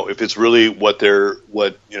I don't know if it's really there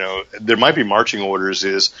might be marching orders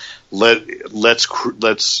is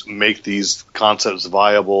let's make these concepts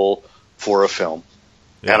viable for a film.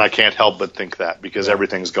 Yeah. And I can't help but think that because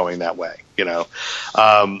everything's going that way,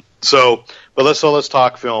 But let's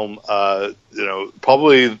talk film.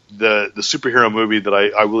 Probably the superhero movie that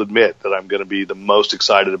I will admit that I'm going to be the most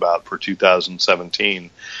excited about for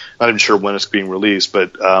 2017. Not even sure when it's being released,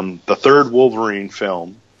 but the third Wolverine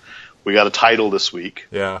film. We got a title this week.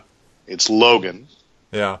 Yeah, it's Logan.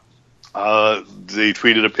 Yeah. They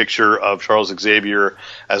tweeted a picture of Charles Xavier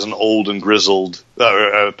as an old and grizzled,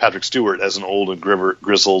 Patrick Stewart as an old and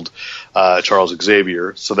grizzled Charles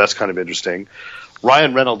Xavier. So that's kind of interesting.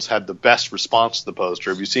 Ryan Reynolds had the best response to the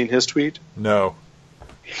poster. Have you seen his tweet? No.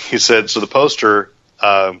 He said, so the poster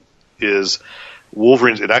is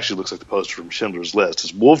Wolverine's, it actually looks like the poster from Schindler's List.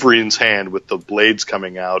 It's Wolverine's hand with the blades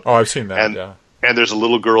coming out. Oh, I've seen that, And there's a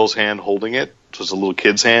little girl's hand holding it. So it's a little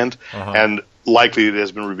kid's hand. Uh-huh. And likely it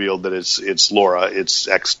has been revealed that it's Laura. It's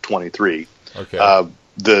X-23. Okay.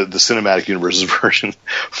 The cinematic universe's version.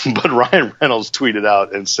 But Ryan Reynolds tweeted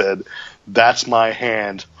out and said, that's my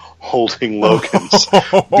hand holding Logan's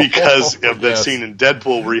because of that scene in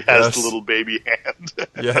Deadpool where he has the little baby hand.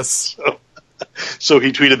 Yes. So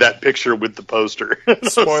he tweeted that picture with the poster.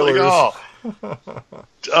 Spoilers.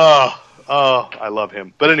 I love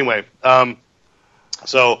him. But anyway,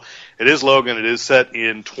 so it is Logan. It is set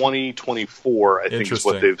in 2024, I think is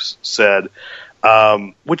what they've said.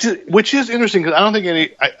 Which is interesting because I don't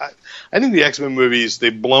think I think the X-Men movies,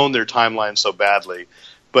 they've blown their timeline so badly.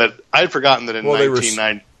 But I'd forgotten that in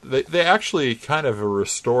 1990... They actually kind of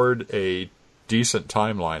restored a decent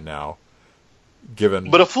timeline now.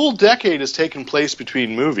 But a full decade has taken place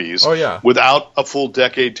between movies without a full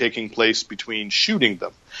decade taking place between shooting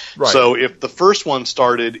them. Right. So if the first one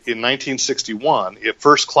started in 1961, if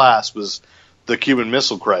First Class was the Cuban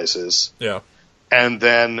Missile Crisis, and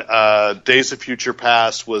then Days of Future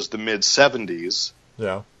Past was the mid-'70s,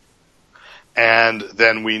 and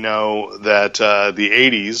then we know that the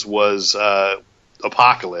 80s was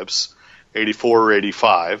Apocalypse, 84 or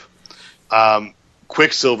 85,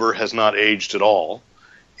 Quicksilver has not aged at all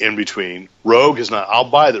in between. Rogue has not. I'll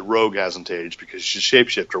buy that Rogue hasn't aged because she's a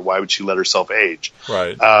shapeshifter. Why would she let herself age?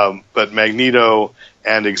 Right. But Magneto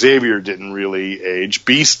and Xavier didn't really age.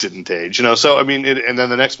 Beast didn't age. So I mean, and then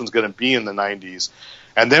the next one's going to be in the 90s.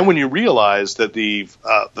 And then when you realize that the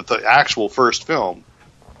actual first film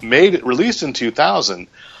released in 2000,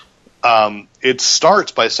 it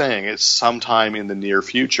starts by saying it's sometime in the near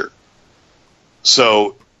future.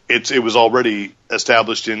 So it was already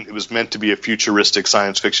established it was meant to be a futuristic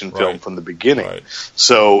science fiction film from the beginning. Right.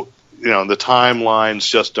 So, the timelines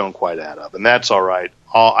just don't quite add up, and that's all right.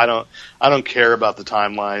 I don't care about the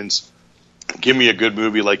timelines. Give me a good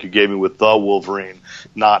movie like you gave me with The Wolverine,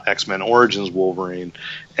 not X-Men Origins Wolverine,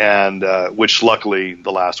 and which luckily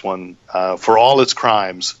the last one, for all its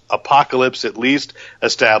crimes, Apocalypse at least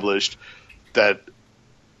established that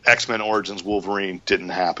X-Men Origins Wolverine didn't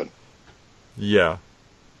happen. Yeah.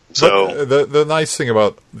 So the nice thing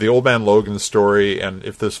about the Old Man Logan story, and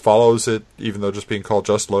if this follows it, even though just being called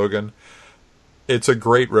just Logan, it's a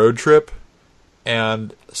great road trip,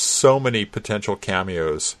 and so many potential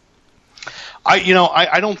cameos.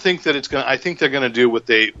 I don't think that it's going to... I think they're going to do what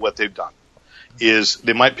they've done. Is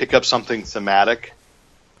they might pick up something thematic,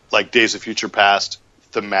 like Days of Future Past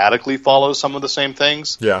thematically follows some of the same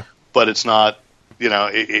things. Yeah. But it's not,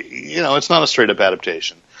 it's not a straight-up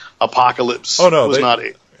adaptation. Apocalypse was not...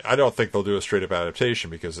 I don't think they'll do a straight-up adaptation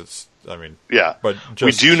because it's... But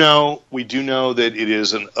we do know that it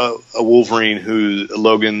is a Wolverine who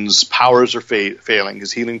Logan's powers are failing.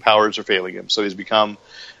 His healing powers are failing him. So he's become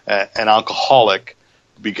an alcoholic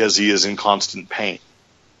because he is in constant pain.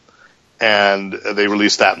 And they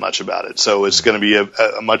released that much about it. So it's going to be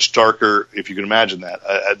a much darker, if you can imagine that,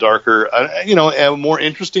 a darker, a more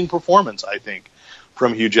interesting performance, I think,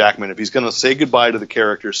 from Hugh Jackman. If he's going to say goodbye to the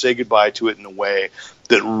character, say goodbye to it in a way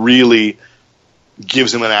that really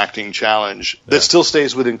gives him an acting challenge that still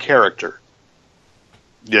stays within character.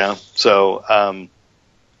 So,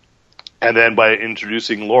 and then by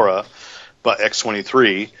introducing Laura, by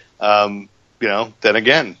X-23, then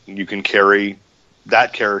again, you can carry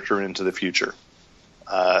that character into the future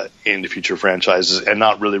franchises and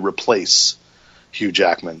not really replace Hugh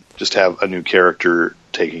Jackman, just have a new character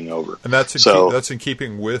taking over. And that's in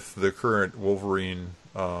keeping with the current Wolverine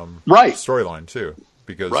storyline too,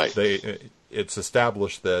 because it's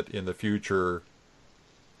established that in the future,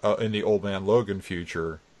 in the Old Man Logan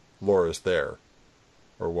future, Laura's there,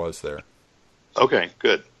 or was there. Okay,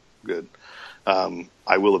 good.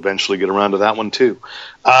 I will eventually get around to that one too.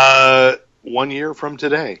 1 year from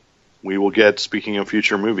today, we will get, speaking of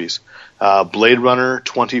future movies, Blade Runner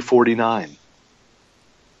 2049.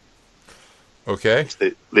 Okay.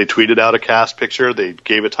 They tweeted out a cast picture. They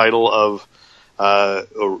gave a title of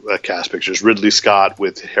a cast pictures. Ridley Scott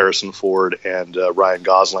with Harrison Ford and Ryan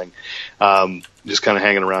Gosling, just kind of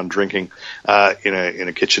hanging around drinking in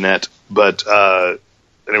a kitchenette. But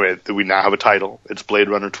anyway, we now have a title. It's Blade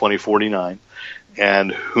Runner 2049,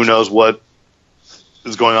 and who knows what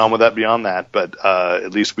is going on with that beyond that. But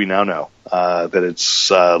at least we now know that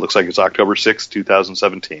it's looks like it's October 6th,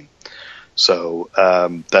 2017. So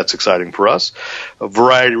that's exciting for us.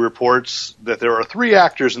 Variety reports that there are 3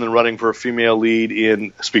 actors in the running for a female lead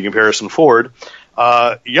in, speaking of Harrison Ford,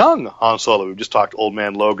 young Han Solo. We just talked Old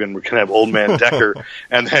Man Logan. We're going to have Old Man Decker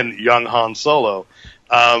and then young Han Solo.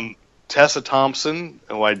 Tessa Thompson,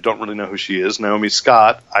 who I don't really know who she is. Naomi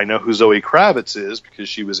Scott. I know who Zoe Kravitz is because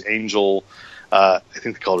she was Angel, I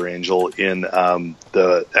think they called her Angel, in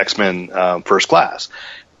the X-Men First Class.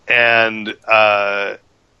 And...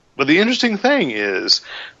 but the interesting thing is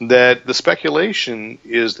that the speculation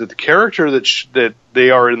is that the character that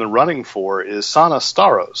they are in the running for is Sana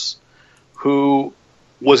Starros, who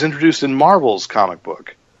was introduced in Marvel's comic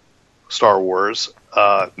book, Star Wars,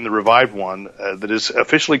 in the revived one, that is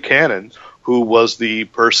officially canon, who was the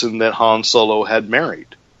person that Han Solo had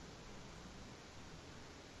married.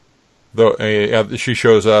 Though she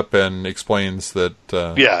shows up and explains that...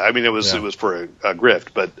 it was for a grift,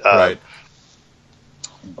 but... right.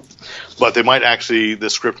 But they might actually, the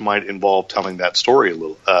script might involve telling that story a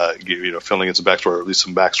little, filling in some backstory, or at least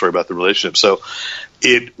some backstory about the relationship. So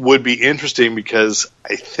it would be interesting because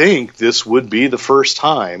I think this would be the first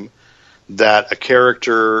time that a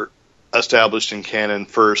character established in canon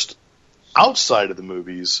first outside of the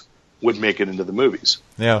movies would make it into the movies.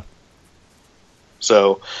 Yeah.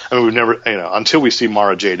 So, I mean, we've never, until we see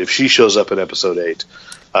Mara Jade, if she shows up in episode 8,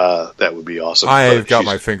 that would be awesome. I've got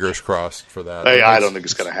my fingers crossed for that. I don't think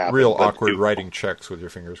it's going to happen. Real awkward writing checks with your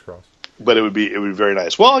fingers crossed. But it would be very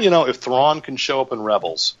nice. Well, if Thrawn can show up in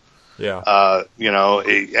Rebels,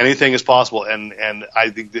 anything is possible. And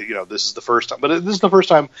I think that this is the first time. But this is the first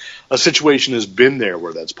time a situation has been there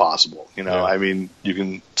where that's possible. I mean, you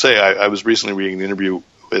can say I was recently reading an interview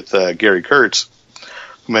with Gary Kurtz,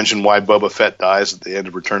 who mentioned why Boba Fett dies at the end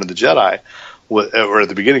of Return of the Jedi. Or at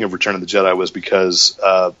the beginning of Return of the Jedi, was because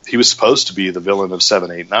he was supposed to be the villain of 7,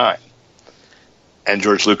 8, 9, and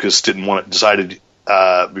George Lucas decided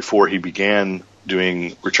before he began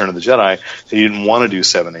doing Return of the Jedi that he didn't want to do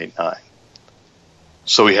 7, 8, 9,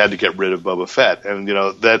 so he had to get rid of Boba Fett, and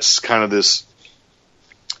that's kind of this.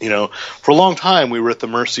 For a long time we were at the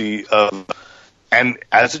mercy of, and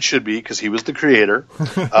as it should be, because he was the creator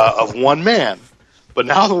of one man, but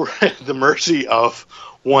now we're at the mercy of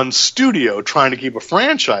one studio trying to keep a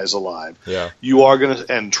franchise alive. Yeah. You are going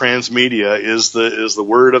to, and transmedia is the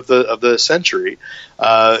word of the century.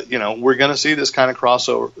 We're going to see this kind of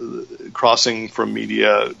crossing from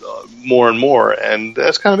media more and more, and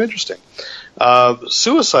that's kind of interesting.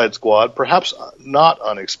 Suicide Squad, perhaps not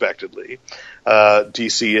unexpectedly,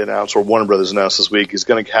 DC announced, or Warner Brothers announced this week, is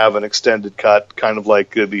going to have an extended cut, kind of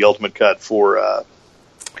like the ultimate cut for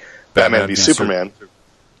Batman v Superman.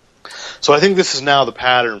 So I think this is now the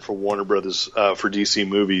pattern for Warner Brothers, for DC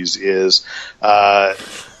movies, is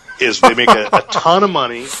they make a ton of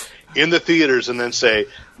money in the theaters and then say,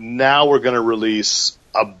 now we're going to release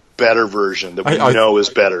a better version that we know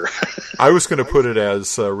is better. I was going to put it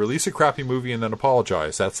as release a crappy movie and then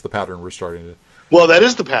apologize. That's the pattern we're starting to. Well, that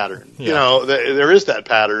is the pattern. Yeah. There is that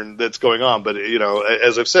pattern that's going on. But,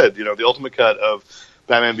 as I've said, the ultimate cut of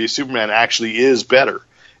Batman v Superman actually is better.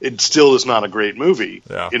 It still is not a great movie,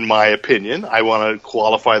 in my opinion. I want to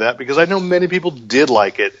qualify that because I know many people did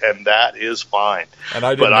like it, and that is fine. And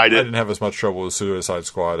I didn't have as much trouble with Suicide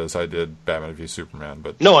Squad as I did Batman v Superman.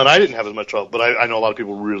 But no, and I didn't have as much trouble. But I know a lot of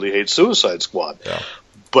people really hate Suicide Squad. Yeah.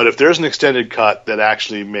 But if there's an extended cut that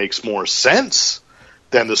actually makes more sense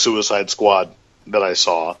than the Suicide Squad that I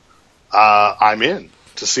saw, I'm in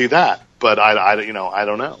to see that. But I don't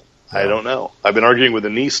know. I don't know. I've been arguing with a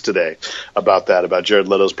niece today about Jared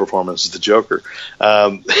Leto's performance as the Joker.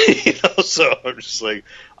 So I'm just like,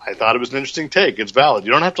 I thought it was an interesting take. It's valid.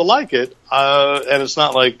 You don't have to like it, and it's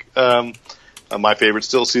not like my favorite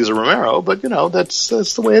still Cesar Romero, but that's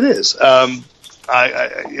the way it is.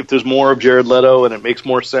 If there's more of Jared Leto and it makes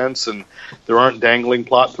more sense, and there aren't dangling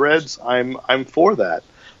plot threads, I'm for that.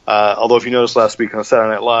 Although, if you noticed last week on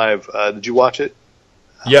Saturday Night Live, did you watch it?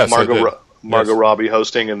 Yes, I did. Margot Robbie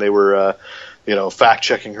hosting, and they were,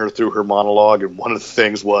 fact-checking her through her monologue, and one of the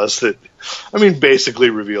things was that, basically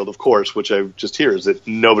revealed, of course, which I just hear, is that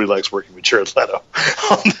nobody likes working with Jared Leto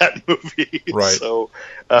on that movie. Right. So,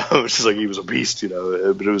 it's just like he was a beast, but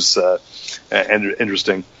it was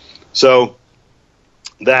interesting. So,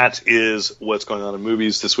 that is what's going on in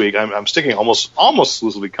movies this week. I'm sticking almost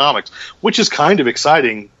exclusively comics, which is kind of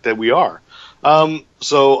exciting that we are.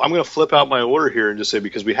 So I'm going to flip out my order here and just say,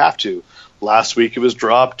 because we have to. Last week it was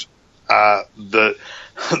dropped, the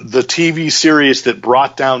TV series that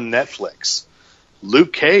brought down Netflix,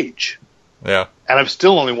 Luke Cage. Yeah. And I've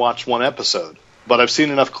still only watched one episode, but I've seen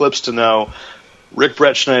enough clips to know Rick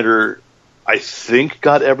Bretschneider, I think,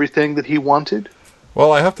 got everything that he wanted.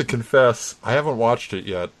 Well, I have to confess, I haven't watched it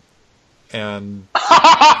yet. And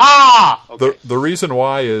okay. the reason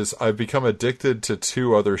why is I've become addicted to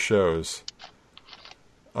two other shows.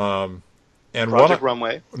 And Project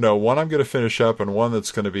Runway? No, one I'm going to finish up, and one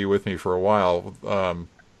that's going to be with me for a while.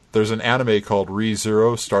 There's an anime called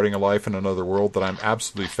ReZero, Starting a Life in Another World, that I'm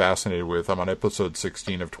absolutely fascinated with. I'm on episode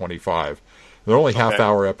 16 of 25. They're only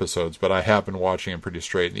half-hour episodes, but I have been watching them pretty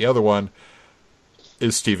straight. And the other one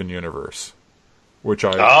is Steven Universe, which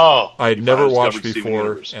I'd never watched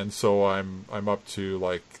before, and so I'm up to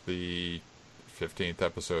like the 15th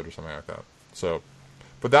episode or something like that. So,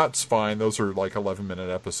 but that's fine. Those are like 11-minute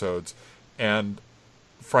episodes. And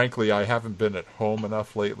frankly, I haven't been at home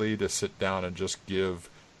enough lately to sit down and just give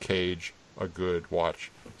Cage a good watch.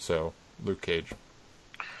 So, Luke Cage.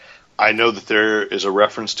 I know that there is a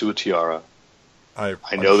reference to a tiara. I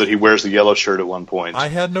know that he wears the yellow shirt at one point. I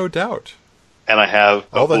had no doubt. and I have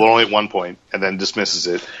only at one point, and then dismisses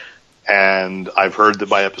it. And I've heard that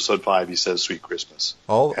by episode 5 he says "Sweet Christmas."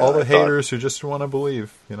 All the haters who just want to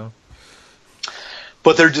believe,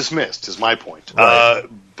 But they're dismissed, is my point. Right.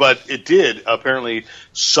 But it did. Apparently,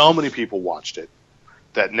 so many people watched it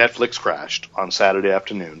that Netflix crashed on Saturday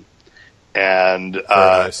afternoon. And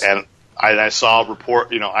nice. and I saw a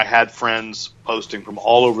report, I had friends posting from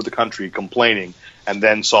all over the country complaining, and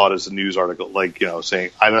then saw it as a news article,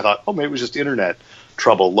 saying, I thought, maybe it was just internet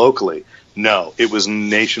trouble locally. No, it was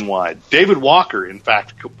nationwide. David Walker, in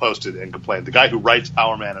fact, posted and complained. The guy who writes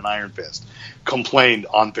Power Man and Iron Fist complained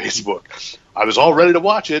on Facebook. I was all ready to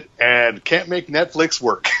watch it and can't make Netflix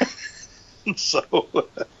work. So,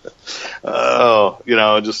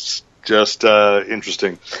 just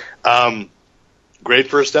interesting. Great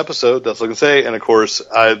first episode, that's what I can say. And of course,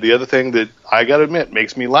 the other thing that I got to admit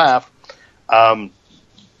makes me laugh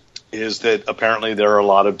is that apparently there are a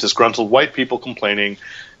lot of disgruntled white people complaining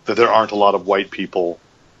that there aren't a lot of white people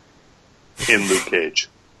in Luke Cage.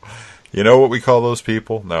 You know what we call those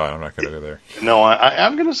people? No, I'm not going to go there. No,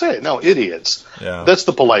 I'm going to say it. No, idiots. Yeah. That's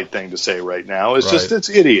the polite thing to say right now. It's Right. it's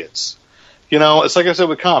idiots. It's like I said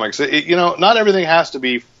with comics. Not everything has to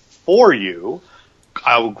be for you.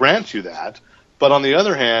 I will grant you that. But on the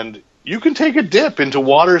other hand, you can take a dip into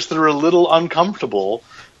waters that are a little uncomfortable,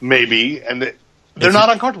 maybe, and they're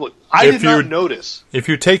not uncomfortable. I did not notice. If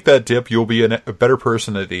you take that dip, you'll be a better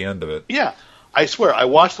person at the end of it. Yeah. I swear, I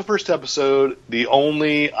watched the first episode. Now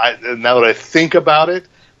that I think about it,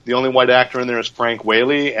 the only white actor in there is Frank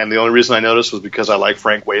Whaley, and the only reason I noticed was because I like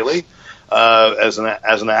Frank Whaley as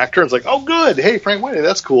an actor. It's like, oh, good, hey, Frank Whaley,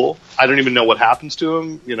 that's cool. I don't even know what happens to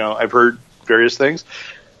him. I've heard various things.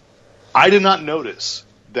 I did not notice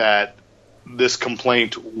that this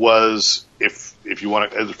complaint was, if you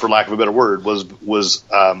want to, for lack of a better word, was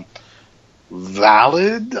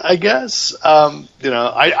valid, I guess.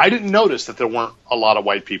 I didn't notice that there weren't a lot of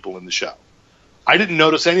white people in the show. I didn't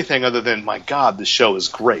notice anything other than, my God, this show is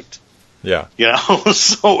great. Yeah.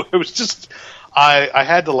 So it was just, I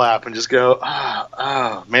had to laugh and just go,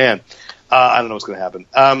 man, I don't know what's going to happen.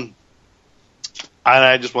 And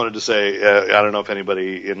I just wanted to say, I don't know if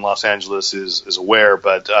anybody in Los Angeles is aware,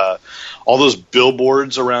 but all those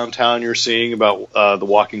billboards around town you're seeing about The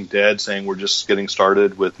Walking Dead saying we're just getting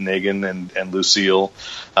started with Negan and Lucille,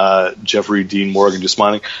 Jeffrey Dean Morgan just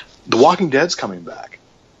smiling. The Walking Dead's coming back.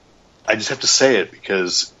 I just have to say it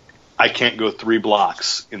because I can't go 3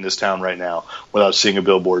 blocks in this town right now without seeing a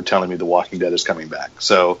billboard telling me The Walking Dead is coming back.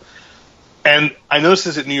 So... And I noticed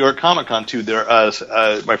this at New York Comic Con too. There,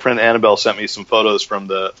 my friend Annabelle sent me some photos from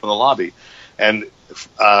the lobby, and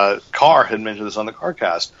Carr had mentioned this on the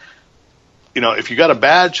CarCast. If you got a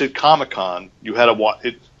badge at Comic Con, you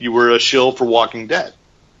were a shill for Walking Dead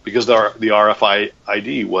because the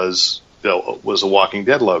RFID was a Walking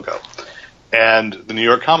Dead logo, and the New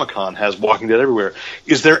York Comic Con has Walking Dead everywhere.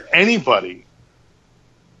 Is there anybody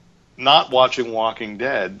not watching Walking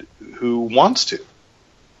Dead who wants to?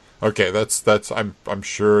 Okay, that's. I'm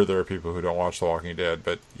sure there are people who don't watch The Walking Dead,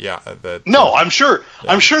 but yeah, that. No, I'm sure.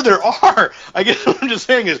 Yeah. I'm sure there are. I guess what I'm just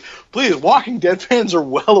saying is, please, Walking Dead fans are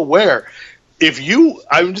well aware.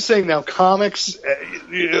 I'm just saying now, comics.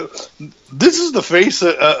 This is the face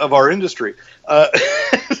of our industry.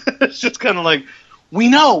 It's just kind of like, we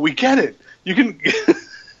know, we get it. You can.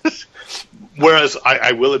 Whereas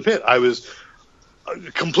I will admit, I was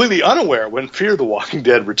completely unaware when Fear the Walking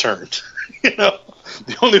Dead returned.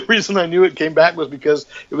 The only reason I knew it came back was because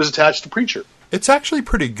it was attached to Preacher. It's actually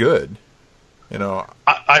pretty good.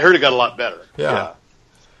 I heard it got a lot better. Yeah.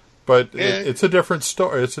 But it's a different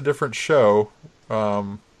story. It's a different show.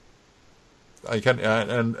 In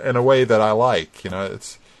a way that I like.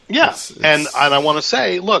 It's and I want to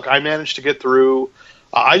say, look, I managed to get through.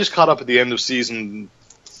 I just caught up at the end of season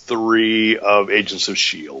 3 of Agents of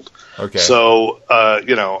S.H.I.E.L.D. Okay. So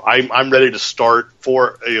I'm ready to start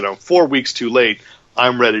 4 weeks too late.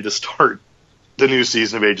 I'm ready to start the new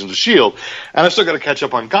season of Agents of S.H.I.E.L.D. and I've still got to catch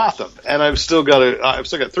up on Gotham, and I've still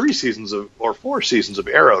got 4 seasons of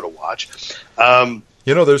Arrow to watch.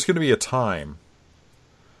 There's going to be a time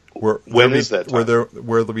where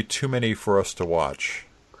there'll be too many for us to watch.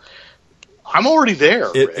 I'm already there.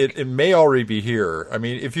 It may already be here. I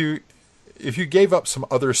mean, if you gave up some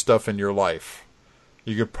other stuff in your life,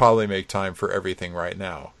 you could probably make time for everything right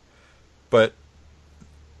now, but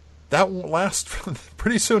that won't last.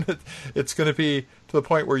 Pretty soon it's going to be to the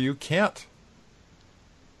point where you can't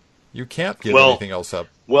give anything else up.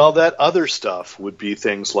 Well, that other stuff would be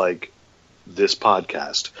things like this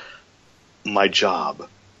podcast, my job,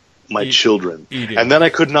 my children, eating. And then I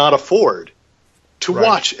could not afford to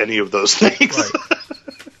watch any of those things.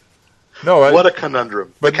 Right. No, what a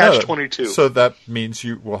conundrum. But the catch-22. So that means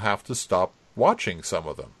you will have to stop watching some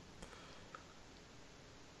of them.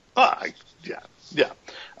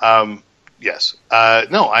 Yes.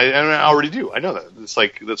 No, I already do. I know that. It's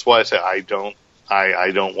like that's why I say I don't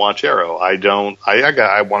watch Arrow.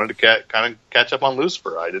 I wanted to kind of catch up on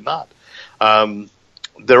Lucifer. I did not.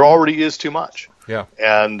 There already is too much. Yeah.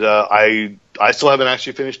 And I still haven't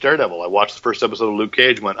actually finished Daredevil. I watched the first episode of Luke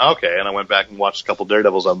Cage and went, okay, and I went back and watched a couple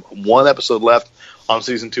Daredevils. I'm one episode left on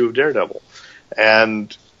season 2 of Daredevil.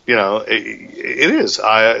 And, it is.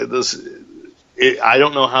 I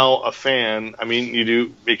don't know how a fan, I mean, you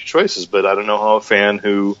do make your choices, but I don't know how a fan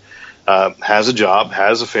who has a job,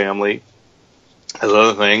 has a family, has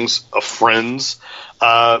other things, friends,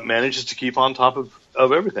 manages to keep on top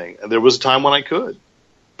of everything. And there was a time when I could,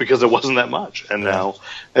 because there wasn't that much. And now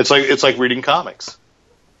it's like reading comics.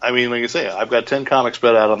 I mean, like I say, I've got 10 comics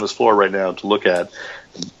spread out on this floor right now to look at.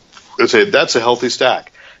 That's a healthy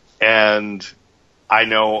stack. And I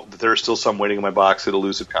know that there are still some waiting in my box at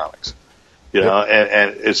Elusive Comics.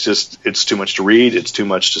 And it's too much to read. It's too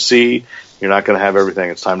much to see. You're not going to have everything.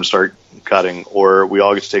 It's time to start cutting, or we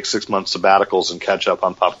all get to take 6 months sabbaticals and catch up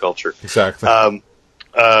on pop culture. Exactly.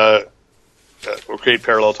 Or create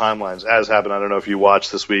parallel timelines, as happened. I don't know if you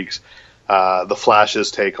watched this week's The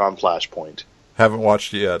Flash's take on Flashpoint. Haven't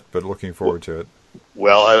watched it yet, but looking forward to it.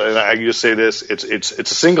 Well, I can just say this: it's a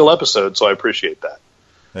single episode, so I appreciate that.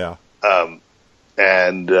 Yeah.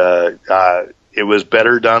 It was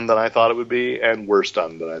better done than I thought it would be, and worse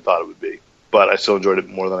done than I thought it would be. But I still enjoyed it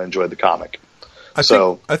more than I enjoyed the comic. I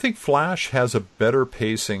think Flash has a better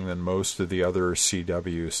pacing than most of the other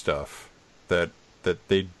CW stuff. That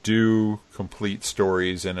they do complete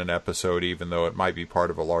stories in an episode, even though it might be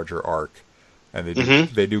part of a larger arc, and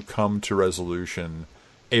they do come to resolution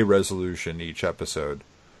each episode.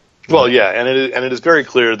 Well, yeah, and it is very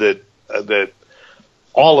clear that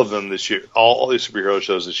all of them this year, all these superhero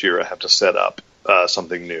shows this year, have to set up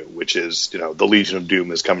something new, which is the Legion of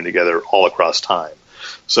Doom is coming together all across time.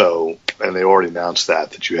 So, and they already announced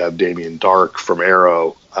that you have Damien Dark from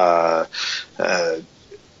Arrow.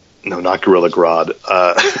 No, not Gorilla Grodd.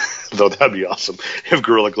 Though that'd be awesome if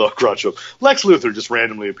Gorilla Grodd showed up. Lex Luthor just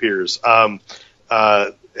randomly appears. Black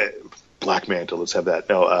Manta, let's have that.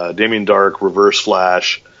 No, Damien Dark, Reverse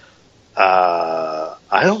Flash. I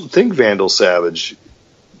don't think Vandal Savage.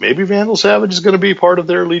 Maybe Vandal Savage is going to be part of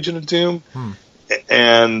their Legion of Doom.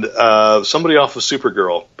 And somebody off of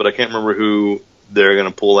Supergirl, but I can't remember who they're going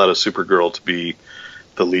to pull out of Supergirl to be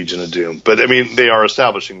the Legion of Doom. But I mean, they are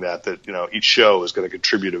establishing that each show is going to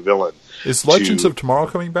contribute a villain. Is Legends of Tomorrow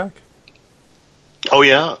coming back? Oh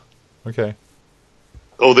yeah. Okay.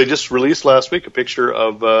 Oh, they just released last week a picture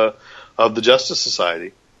of the Justice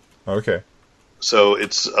Society. Okay. So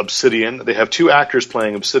it's Obsidian. They have 2 actors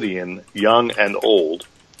playing Obsidian, young and old.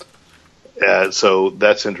 So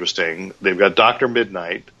that's interesting. They've got Dr.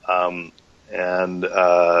 Midnight, and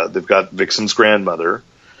they've got Vixen's grandmother,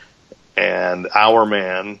 and Our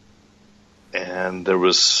Man, and there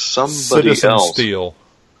was somebody else.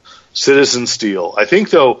 Citizen Steel. I think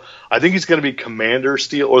he's going to be Commander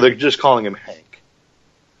Steel, or they're just calling him Hank.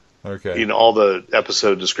 Okay. All the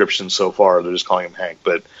episode descriptions so far, they're just calling him Hank.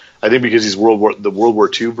 But I think because he's the World War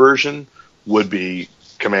II version would be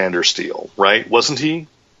Commander Steel, right? Wasn't he?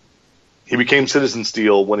 He became Citizen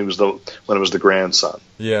Steel when it was the grandson.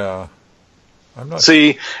 Yeah. I'm not.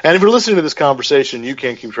 See, and if you're listening to this conversation, you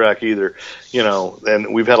can't keep track either.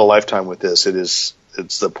 And we've had a lifetime with this.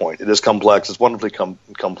 It's the point. It is complex. It's wonderfully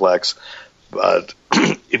complex. But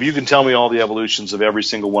if you can tell me all the evolutions of every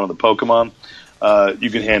single one of the Pokemon, you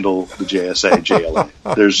can handle the JSA,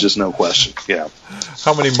 JLA. There's just no question. Yeah.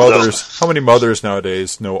 How many mothers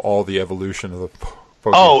nowadays know all the evolution of the Pokemon?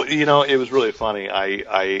 Oh, it was really funny.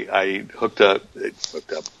 I hooked up.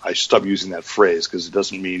 I stopped using that phrase because it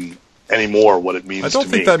doesn't mean anymore what it means to me. I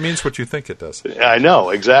don't think that means what you think it does. I know,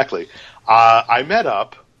 exactly. I met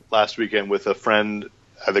up last weekend with a friend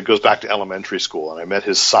that goes back to elementary school, and I met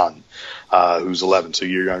his son, who's 11, so a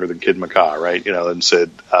year younger than Kid McCaw, right? And said,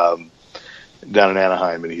 down in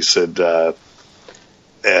Anaheim, and he said,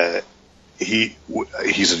 he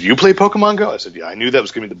said, "You play Pokemon Go?" I said, "Yeah." I knew that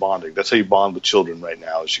was going to be the bonding. That's how you bond with children right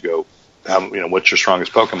now, is you go, what's your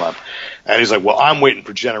strongest Pokemon? And he's like, "Well, I'm waiting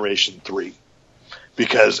for Generation 3.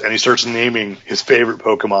 And he starts naming his favorite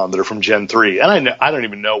Pokemon that are from Gen 3. And I don't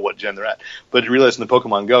even know what gen they're at. But realizing the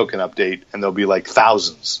Pokemon Go can update, and there'll be like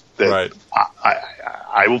thousands that right.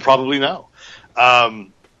 I will probably know.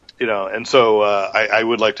 and so I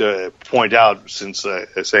would like to point out, since I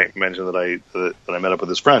mentioned that I met up with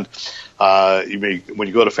this friend, when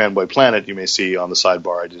you go to Fanboy Planet, you may see on the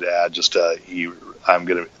sidebar I did add I'm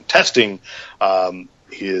going to testing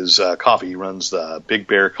his coffee. He runs the Big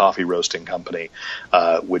Bear Coffee Roasting Company,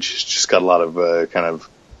 which has just got a lot of kind of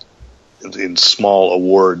in small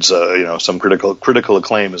awards, some critical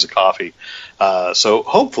acclaim as a coffee. So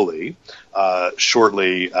hopefully,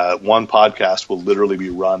 shortly, one podcast will literally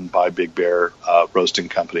be run by Big Bear Roasting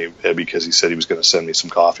Company, because he said he was going to send me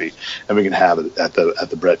some coffee, and we can have it at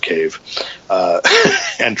the Brett Cave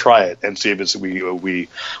and try it and see if we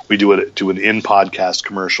do an in podcast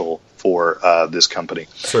commercial for this company.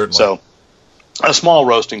 Certainly. So, a small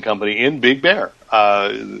roasting company in Big Bear,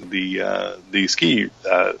 the ski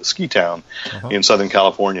town in Southern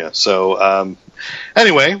California. So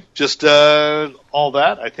anyway, just all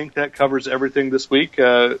that. I think that covers everything this week.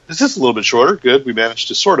 This is a little bit shorter. Good. We managed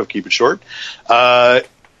to sort of keep it short.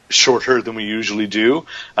 Shorter than we usually do.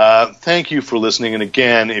 Thank you for listening. And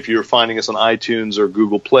again, if you're finding us on iTunes or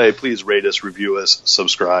Google Play, please rate us, review us,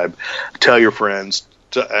 subscribe, tell your friends,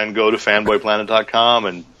 and go to fanboyplanet.com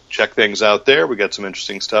and check things out there. We got some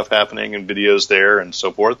interesting stuff happening and videos there and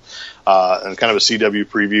so forth. And kind of a CW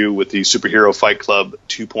preview with the Superhero Fight Club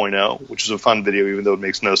 2.0, which is a fun video, even though it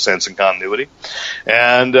makes no sense in continuity.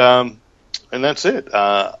 And that's it.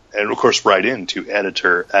 And of course, write in to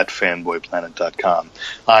editor@fanboyplanet.com.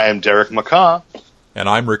 I am Derek McCaw. And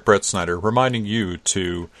I'm Rick Brett Snyder, reminding you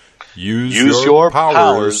to use your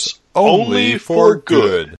powers only for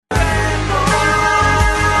good.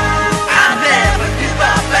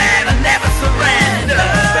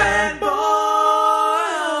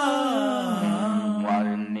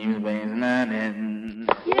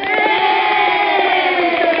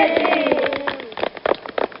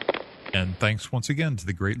 And thanks once again to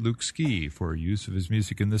the great Luke Ski for use of his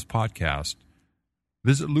music in this podcast.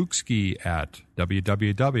 Visit Luke Ski at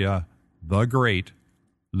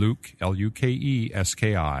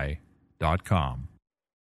www.thegreatlukeski.com.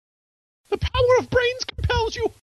 The power of brains compels you.